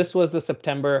 So this was the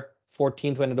September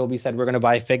 14th when Adobe said we're going to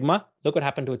buy Figma. Look what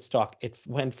happened to its stock. It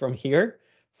went from here,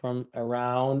 from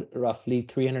around roughly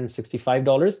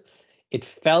 $365. It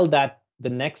fell that the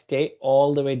next day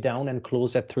all the way down and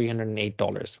closed at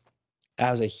 $308. That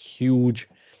was a huge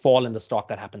fall in the stock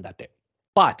that happened that day.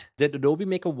 But did Adobe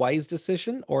make a wise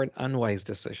decision or an unwise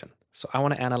decision? So I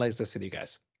want to analyze this with you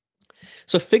guys.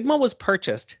 So Figma was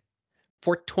purchased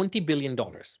for $20 billion,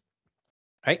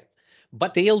 right?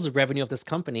 But sales revenue of this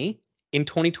company in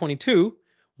 2022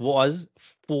 was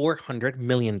 $400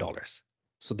 million.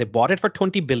 So they bought it for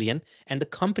 20 billion and the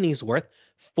company's worth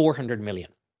 400 million.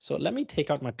 So let me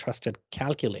take out my trusted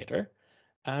calculator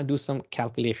and do some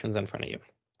calculations in front of you.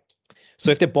 So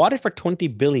if they bought it for 20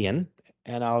 billion,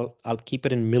 and I'll keep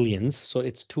it in millions, so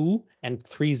it's 2 and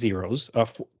 3 zeros,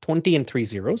 20 and 3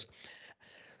 zeros.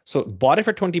 So bought it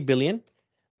for 20 billion,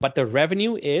 but the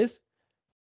revenue is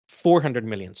 400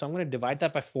 million. So I'm going to divide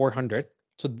that by 400.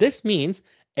 So this means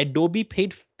Adobe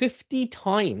paid 50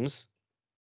 times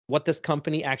what this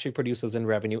company actually produces in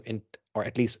revenue, or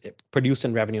at least produced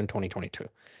in revenue in 2022.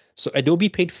 So Adobe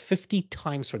paid 50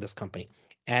 times for this company.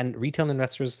 And retail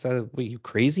investors said, were you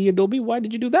crazy, Adobe? Why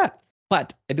did you do that?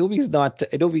 But Adobe's not,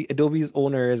 Adobe's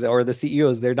owners or the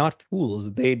CEOs, they're not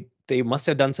fools. They must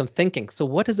have done some thinking. So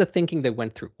what is the thinking they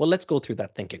went through? Well, let's go through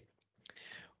that thinking.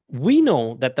 We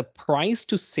know that the price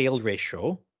to sale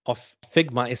ratio of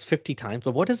Figma is 50 times,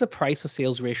 but what is the price to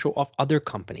sales ratio of other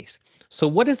companies? So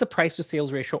what is the price to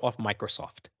sales ratio of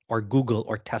Microsoft or Google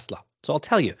or Tesla? So I'll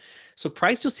tell you. So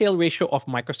price to sale ratio of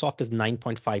Microsoft is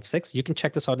 9.56. You can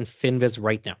check this out in FinViz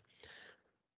right now.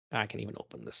 I can even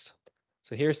open this.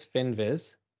 So here's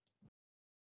finviz.com.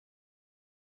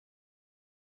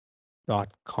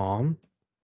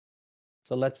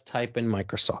 So let's type in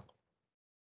Microsoft.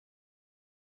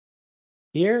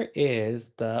 Here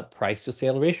is the price to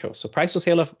sale ratio. So price to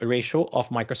sale ratio of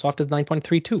Microsoft is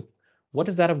 9.32. What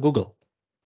is that of Google?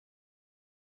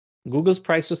 Google's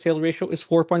price to sale ratio is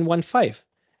 4.15.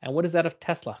 And what is that of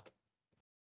Tesla?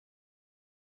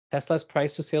 Tesla's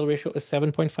price to sale ratio is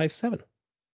 7.57,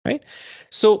 right?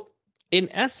 So in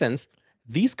essence,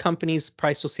 these companies'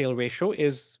 price to sale ratio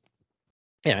is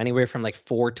anywhere from like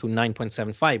 4 to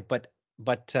 9.75,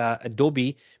 but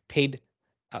Adobe paid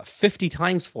 50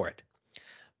 times for it.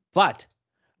 But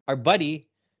our buddy,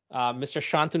 Mr.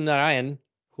 Shantanu Narayan,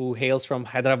 who hails from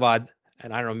Hyderabad,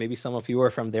 and I don't know, maybe some of you are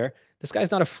from there, this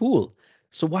guy's not a fool.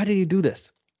 So why did he do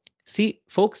this? See,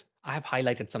 folks, I have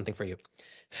highlighted something for you.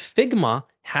 Figma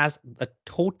has a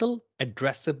total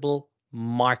addressable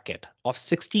market of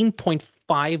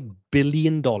 $16.5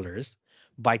 billion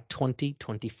by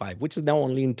 2025, which is now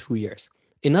only in 2 years.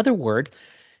 In other words,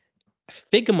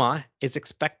 Figma is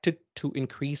expected to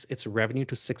increase its revenue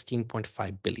to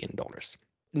 $16.5 billion.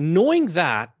 knowing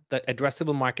that the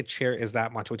addressable market share is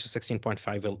that much, which is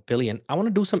 16.5 billion, I want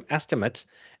to do some estimates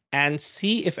and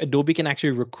see if Adobe can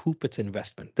actually recoup its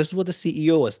investment. This is what the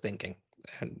CEO was thinking,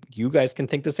 and you guys can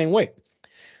think the same way.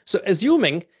 So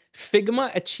assuming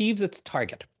Figma achieves its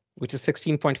target, which is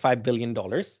 $16.5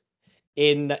 billion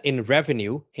in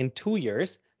revenue in 2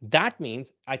 years, that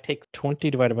means I take 20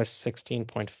 divided by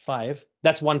 16.5,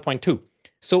 that's 1.2.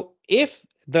 So if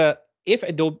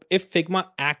Figma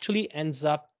actually ends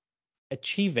up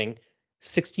achieving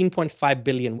 16.5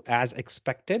 billion as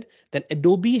expected, then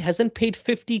Adobe hasn't paid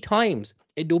 50 times.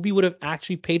 Adobe would have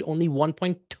actually paid only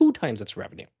 1.2 times its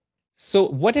revenue. So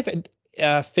what if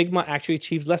Figma actually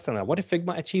achieves less than that? What if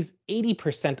Figma achieves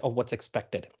 80% of what's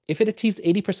expected? If it achieves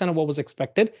 80% of what was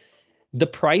expected, the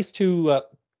price to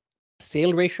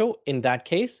sale ratio in that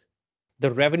case,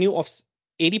 the revenue of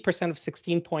 80% of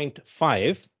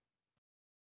 16.5,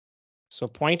 so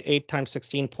 0.8 times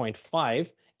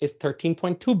 16.5 is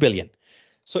 13.2 billion.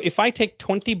 So if I take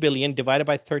 20 billion divided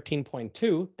by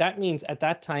 13.2, that means at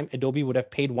that time, Adobe would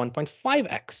have paid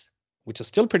 1.5x, which is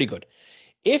still pretty good.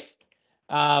 If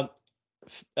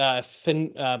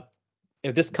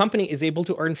if this company is able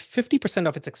to earn 50%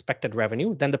 of its expected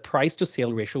revenue, then the price to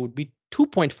sale ratio would be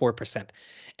 2.4%.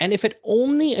 And if it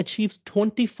only achieves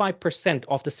 25%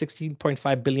 of the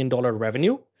 $16.5 billion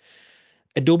revenue,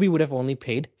 Adobe would have only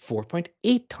paid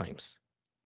 4.8 times.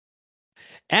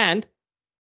 And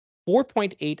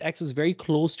 4.8x is very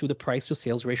close to the price to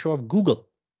sales ratio of Google.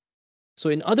 So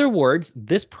in other words,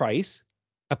 this price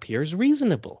appears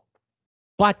reasonable.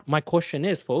 But my question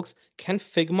is, folks, can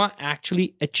Figma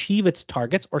actually achieve its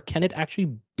targets, or can it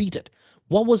actually beat it?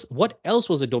 What else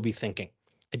was Adobe thinking?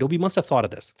 Adobe must have thought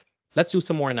of this. Let's do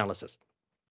some more analysis.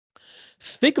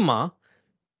 Figma,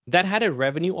 that had a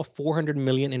revenue of 400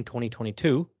 million in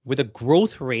 2022 with a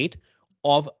growth rate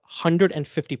of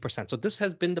 150%. So this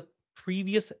has been the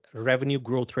previous revenue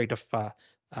growth rate of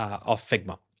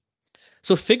Figma.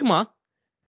 So Figma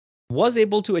was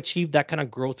able to achieve that kind of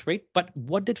growth rate, but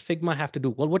what did Figma have to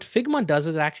do? Well, what Figma does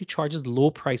is it actually charges low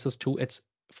prices to its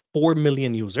 4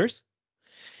 million users,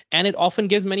 and it often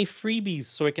gives many freebies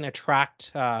so it can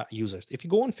attract users. If you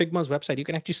go on Figma's website, you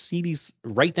can actually see these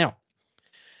right now.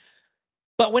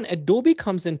 But when Adobe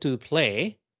comes into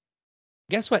play,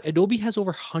 guess what? Adobe has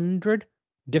over 100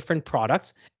 different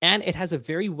products, and it has a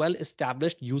very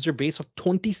well-established user base of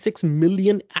 26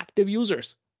 million active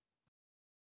users,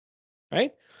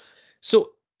 right?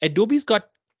 So Adobe's got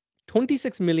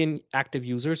 26 million active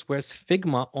users, whereas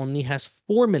Figma only has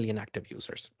 4 million active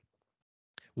users.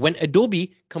 When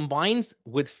Adobe combines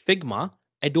with Figma,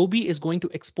 Adobe is going to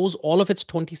expose all of its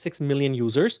 26 million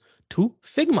users to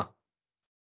Figma.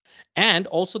 And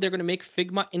also, they're going to make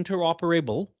Figma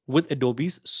interoperable with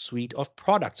Adobe's suite of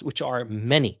products, which are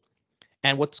many.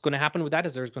 And what's going to happen with that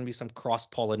is there's going to be some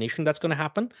cross-pollination that's going to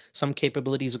happen. Some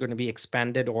capabilities are going to be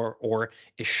expanded or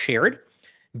is shared.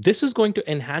 This is going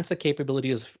to enhance the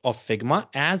capabilities of Figma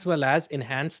as well as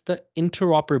enhance the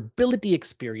interoperability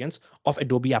experience of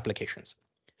Adobe applications.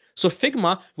 So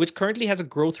Figma, which currently has a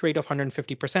growth rate of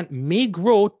 150%, may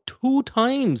grow 2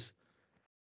 times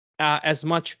as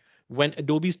much when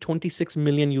Adobe's 26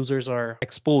 million users are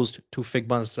exposed to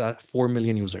Figma's 4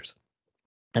 million users.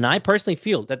 And I personally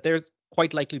feel that there's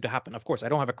quite likely to happen. Of course, I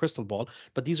don't have a crystal ball,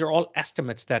 but these are all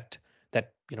estimates that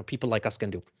people like us can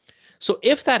do. So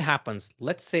if that happens,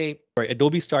 let's say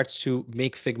Adobe starts to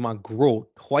make Figma grow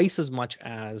twice as much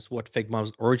as what Figma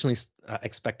was originally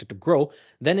expected to grow,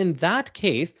 then in that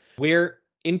case, where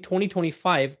in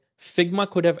 2025, Figma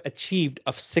could have achieved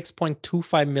a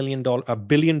 $6.25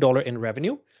 billion in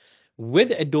revenue,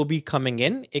 with Adobe coming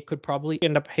in, it could probably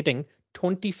end up hitting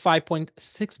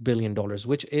 $25.6 billion,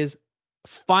 which is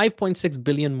 5.6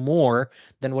 billion more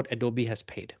than what Adobe has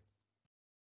paid.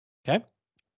 Okay.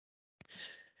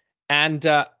 And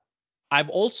I've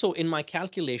also, in my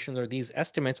calculations or these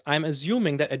estimates, I'm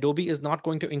assuming that Adobe is not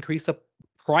going to increase the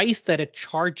price that it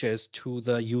charges to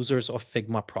the users of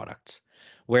Figma products.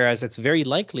 Whereas it's very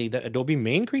likely that Adobe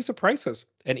may increase the prices.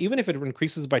 And even if it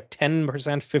increases by 10%,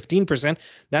 15%,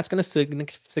 that's going to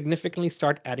significantly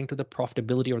start adding to the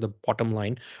profitability or the bottom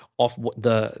line of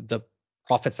the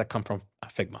profits that come from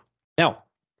Figma. Now,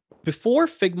 before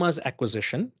Figma's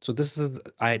acquisition, so this is,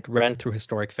 I ran through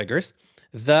historic figures,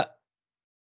 the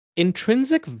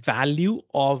intrinsic value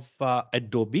of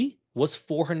Adobe was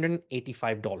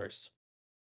 $485.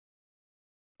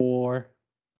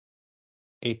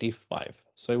 $485.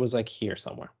 So it was like here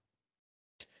somewhere.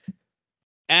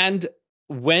 And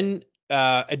when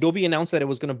Adobe announced that it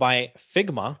was going to buy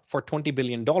Figma for $20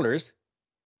 billion,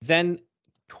 then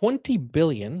 20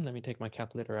 billion, let me take my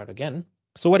calculator out again.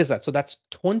 So what is that? So that's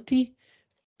 20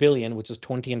 billion, which is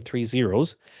 20 and 3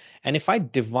 zeros. And if I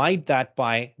divide that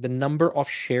by the number of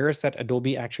shares that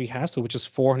Adobe actually has, so which is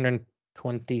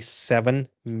 427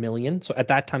 million. So at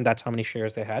that time, that's how many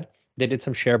shares they had. They did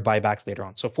some share buybacks later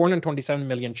on. So 427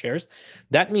 million shares.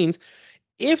 That means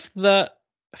if the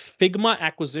Figma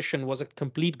acquisition was a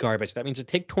complete garbage, that means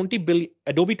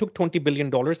Adobe took $20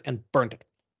 billion and burnt it.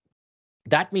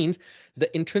 That means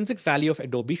the intrinsic value of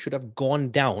Adobe should have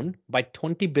gone down by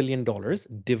 $20 billion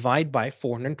divided by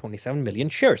 427 million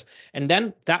shares. And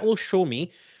then that will show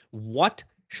me what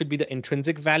should be the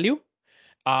intrinsic value,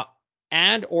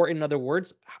 and or in other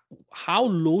words, how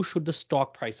low should the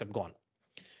stock price have gone.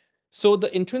 So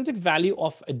the intrinsic value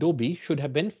of Adobe should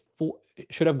have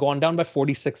gone down by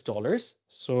 $46.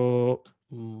 So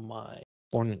my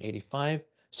 485.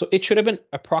 So it should have been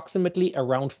approximately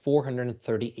around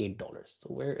 $438.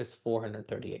 So where is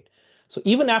 438? So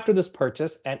even after this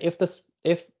purchase, and if this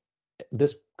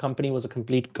company was a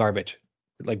complete garbage,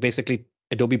 like basically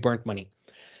Adobe burnt money.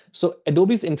 So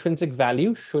Adobe's intrinsic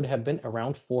value should have been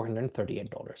around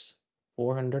 $438.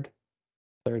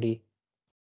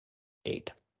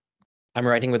 438. I'm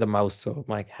writing with a mouse, so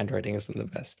my handwriting isn't the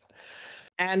best.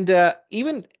 And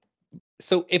even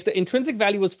so, if the intrinsic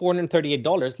value was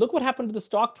 $438, look what happened to the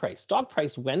stock price. Stock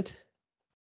price went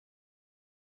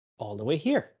all the way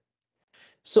here.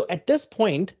 So at this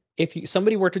point, if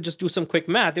somebody were to just do some quick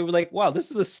math, they were like, wow, this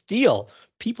is a steal.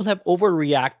 People have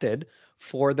overreacted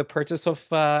for the purchase of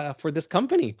for this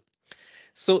company.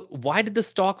 So why did the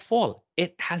stock fall?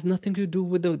 It has nothing to do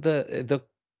with the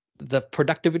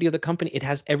productivity of the company. It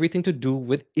has everything to do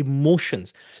with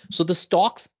emotions. So the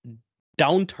stock's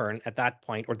downturn at that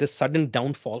point, or this sudden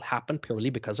downfall, happened purely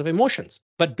because of emotions.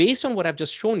 But based on what I've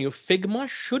just shown you, Figma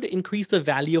should increase the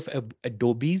value of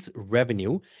Adobe's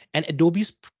revenue, and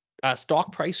Adobe's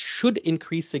stock price should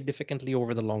increase significantly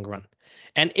over the long run.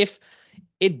 And if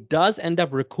it does end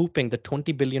up recouping the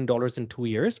 $20 billion in 2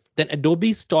 years, then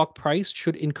Adobe's stock price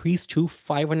should increase to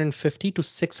 $550 to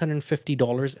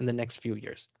 $650 in the next few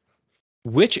years,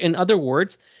 which in other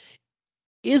words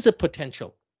is a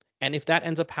potential. And if that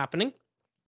ends up happening,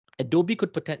 Adobe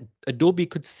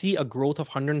could see a growth of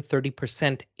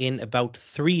 130% in about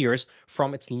 3 years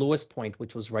from its lowest point,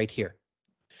 which was right here,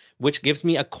 which gives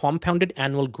me a compounded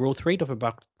annual growth rate of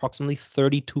about approximately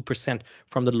 32%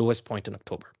 from the lowest point in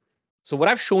October. So what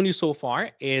I've shown you so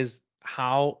far is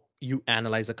how you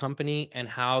analyze a company and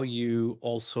how you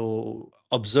also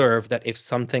observe that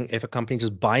if a company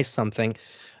just buys something,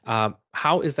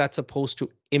 how is that supposed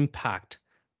to impact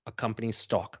a company's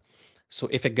stock? So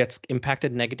if it gets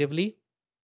impacted negatively,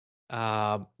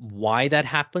 why that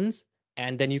happens,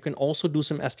 and then you can also do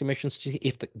some estimations to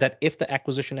if the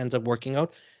acquisition ends up working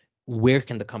out, where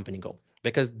can the company go?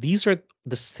 Because these are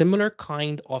the similar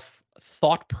kind of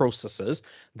thought processes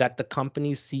that the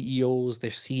company's CEOs,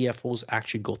 their CFOs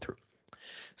actually go through.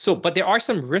 So, but there are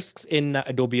some risks in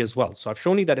Adobe as well. So I've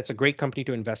shown you that it's a great company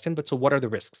to invest in, but so what are the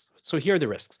risks? So here are the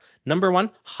risks. Number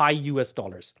one, high US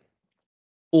dollars.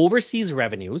 Overseas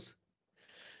revenues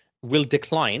will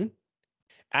decline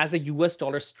as the US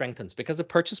dollar strengthens because the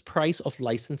purchase price of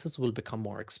licenses will become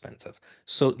more expensive.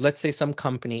 So let's say some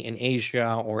company in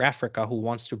Asia or Africa who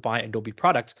wants to buy Adobe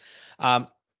products,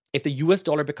 if the US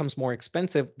dollar becomes more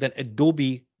expensive, then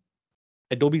Adobe's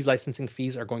licensing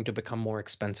fees are going to become more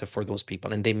expensive for those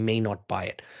people, and they may not buy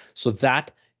it. So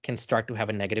that can start to have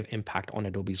a negative impact on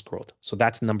Adobe's growth. So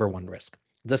that's number one risk.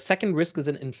 The second risk is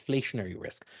an inflationary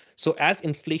risk. So as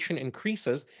inflation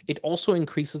increases, it also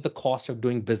increases the cost of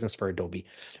doing business for Adobe.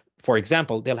 For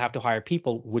example, they'll have to hire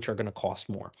people, which are going to cost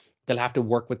more. They'll have to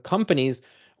work with companies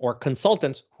or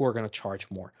consultants who are going to charge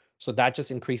more. So that just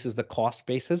increases the cost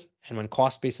basis. And when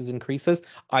cost basis increases,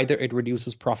 either it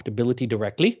reduces profitability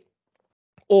directly,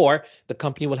 or the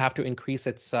company will have to increase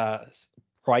its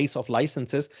price of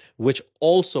licenses, which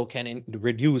also can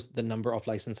reduce the number of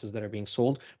licenses that are being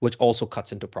sold, which also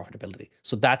cuts into profitability.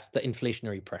 So that's the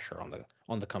inflationary pressure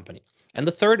on the company. And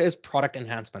the third is product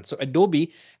enhancement. So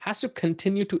Adobe has to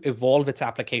continue to evolve its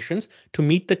applications to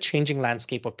meet the changing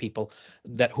landscape of people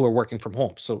who are working from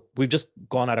home. So we've just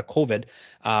gone out of COVID.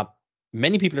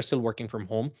 Many people are still working from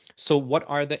home. So what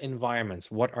are the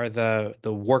environments? What are the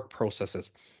work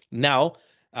processes? Now,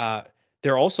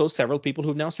 there are also several people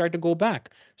who've now started to go back.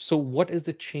 So what is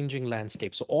the changing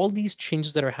landscape? So all these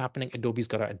changes that are happening, Adobe's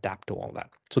got to adapt to all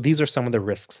that. So these are some of the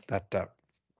risks that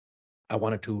I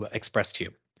wanted to express to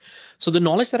you. So the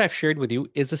knowledge that I've shared with you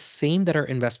is the same that our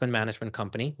investment management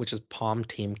company, which is Palm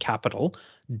Team Capital,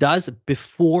 does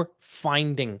before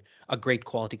finding a great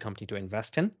quality company to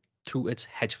invest in through its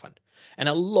hedge fund. And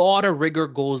a lot of rigor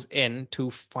goes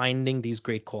into finding these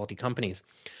great quality companies.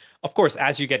 Of course,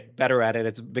 as you get better at it,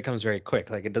 it becomes very quick.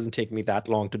 Like it doesn't take me that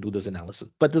long to do this analysis,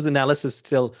 but this analysis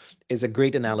still is a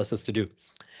great analysis to do.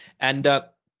 And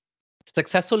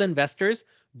successful investors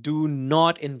do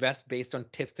not invest based on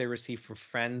tips they receive from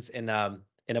friends in a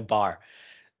bar,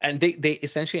 and they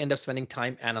essentially end up spending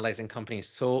time analyzing companies.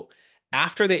 So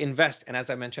after they invest, and as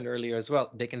I mentioned earlier as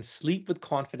well, they can sleep with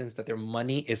confidence that their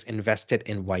money is invested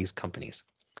in wise companies.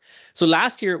 So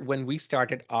last year, when we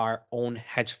started our own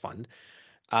hedge fund,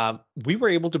 we were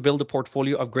able to build a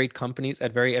portfolio of great companies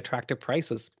at very attractive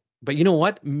prices. But you know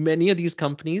what? Many of these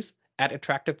companies at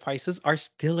attractive prices are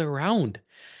still around.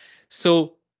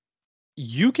 So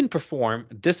you can perform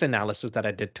this analysis that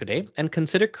I did today and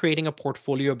consider creating a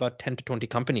portfolio about 10 to 20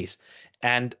 companies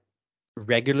and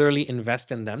regularly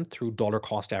invest in them through dollar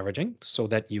cost averaging so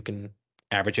that you can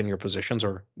average in your positions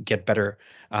or get better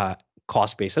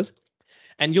cost basis.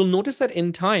 And you'll notice that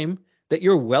in time that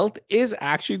your wealth is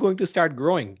actually going to start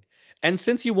growing. And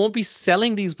since you won't be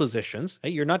selling these positions,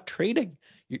 right, you're not trading.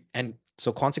 And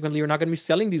so consequently, you're not going to be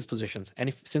selling these positions.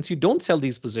 And since you don't sell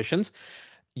these positions,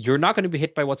 you're not going to be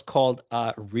hit by what's called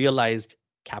realized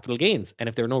capital gains. And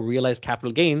if there are no realized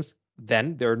capital gains,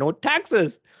 then there are no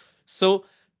taxes. So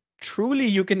truly,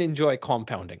 you can enjoy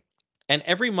compounding. And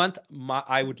every month,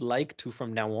 I would like to,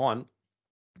 from now on,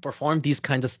 perform these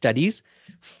kinds of studies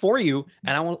for you.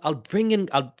 And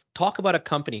I'll talk about a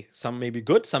company. Some may be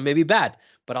good, some may be bad,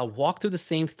 but I'll walk through the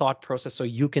same thought process so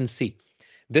you can see.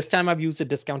 This time I've used a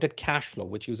discounted cash flow,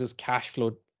 which uses cash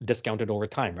flow discounted over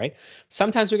time, right?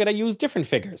 Sometimes we're going to use different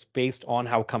figures based on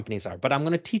how companies are, but I'm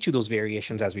going to teach you those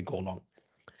variations as we go along.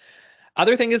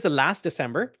 Other thing is the last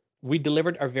December, we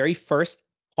delivered our very first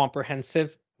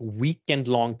comprehensive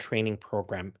weekend-long training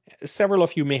program. Several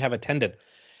of you may have attended.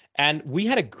 And we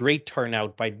had a great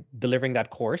turnout by delivering that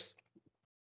course.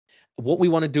 What we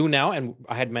want to do now, and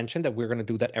I had mentioned that we're going to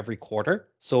do that every quarter.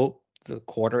 So the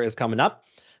quarter is coming up.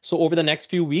 So over the next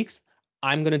few weeks,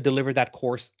 I'm going to deliver that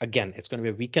course again. It's going to be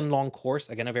a weekend-long course,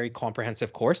 again, a very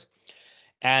comprehensive course.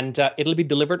 And it'll be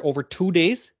delivered over 2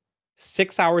 days,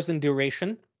 6 hours in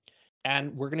duration.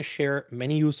 And we're going to share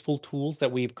many useful tools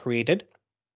that we've created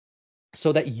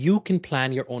so that you can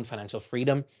plan your own financial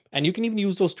freedom. And you can even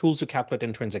use those tools to calculate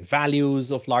intrinsic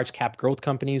values of large cap growth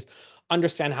companies,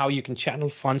 understand how you can channel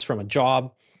funds from a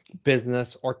job,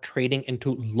 business, or trading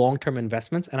into long-term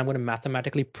investments. And I'm going to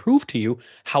mathematically prove to you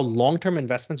how long-term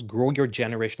investments grow your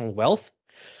generational wealth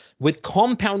with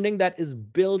compounding that is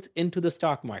built into the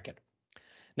stock market.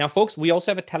 Now, folks, we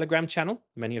also have a Telegram channel.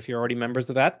 Many of you are already members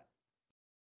of that,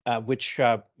 which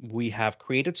we have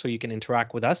created so you can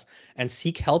interact with us and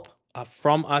seek help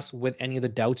from us with any of the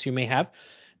doubts you may have.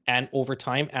 And over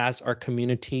time, as our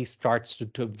community starts to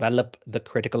develop the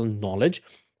critical knowledge,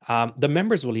 the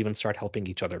members will even start helping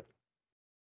each other.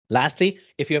 Lastly,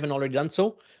 if you haven't already done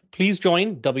so, please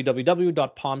join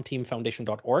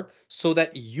www.palmteamfoundation.org so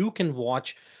that you can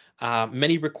watch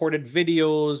many recorded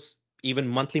videos, even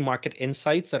monthly market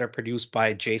insights that are produced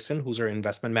by Jason, who's our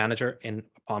investment manager in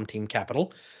Palm Team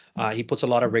Capital. He puts a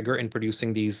lot of rigor in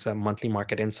producing these monthly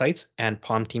market insights, and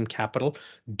Palm Team Capital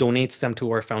donates them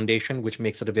to our foundation, which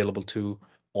makes it available to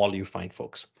all you fine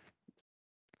folks.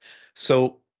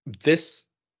 So this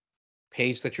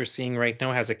page that you're seeing right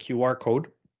now has a QR code.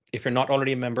 If you're not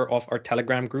already a member of our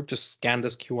Telegram group, just scan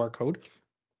this QR code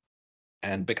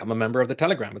and become a member of the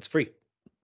Telegram. It's free.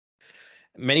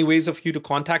 Many ways of you to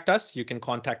contact us. You can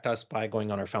contact us by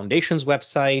going on our foundation's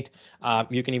website.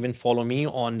 You can even follow me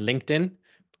on LinkedIn.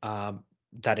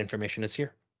 That information is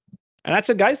here. And that's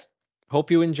it, guys.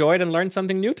 Hope you enjoyed and learned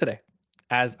something new today,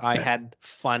 as I had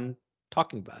fun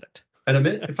talking about it. And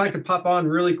Amit, if I could pop on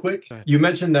really quick, you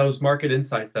mentioned those market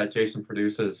insights that Jason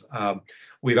produces.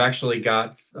 We've actually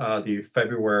got the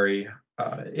February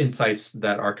insights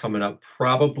that are coming up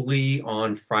probably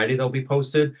on Friday. They'll be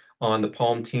posted on the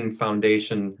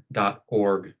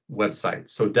palmteamfoundation.org website.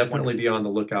 So definitely be on the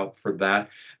lookout for that.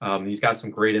 He's got some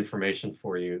great information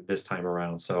for you this time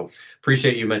around. So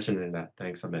appreciate you mentioning that.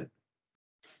 Thanks, Amit.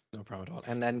 No problem at all.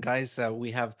 And then, guys,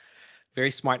 we have very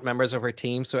smart members of our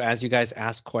team. So as you guys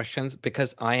ask questions,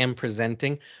 because I am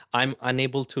presenting, I'm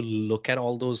unable to look at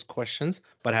all those questions,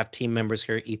 but I have team members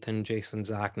here, Ethan, Jason,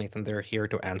 Zach, Nathan, they're here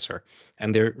to answer.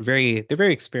 And they're very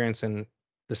experienced in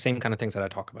the same kind of things that I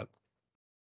talk about.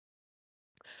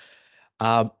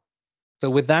 So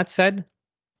with that said,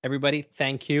 everybody,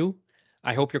 thank you.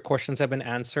 I hope your questions have been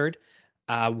answered.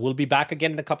 We'll be back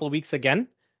again in a couple of weeks again,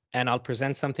 and I'll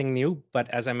present something new. But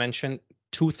as I mentioned,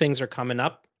 2 things are coming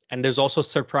up. And there's also a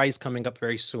surprise coming up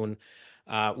very soon,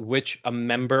 which a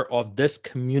member of this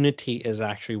community is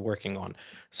actually working on.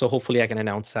 So hopefully I can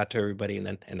announce that to everybody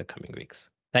in the coming weeks.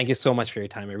 Thank you so much for your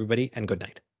time, everybody, and good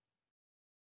night.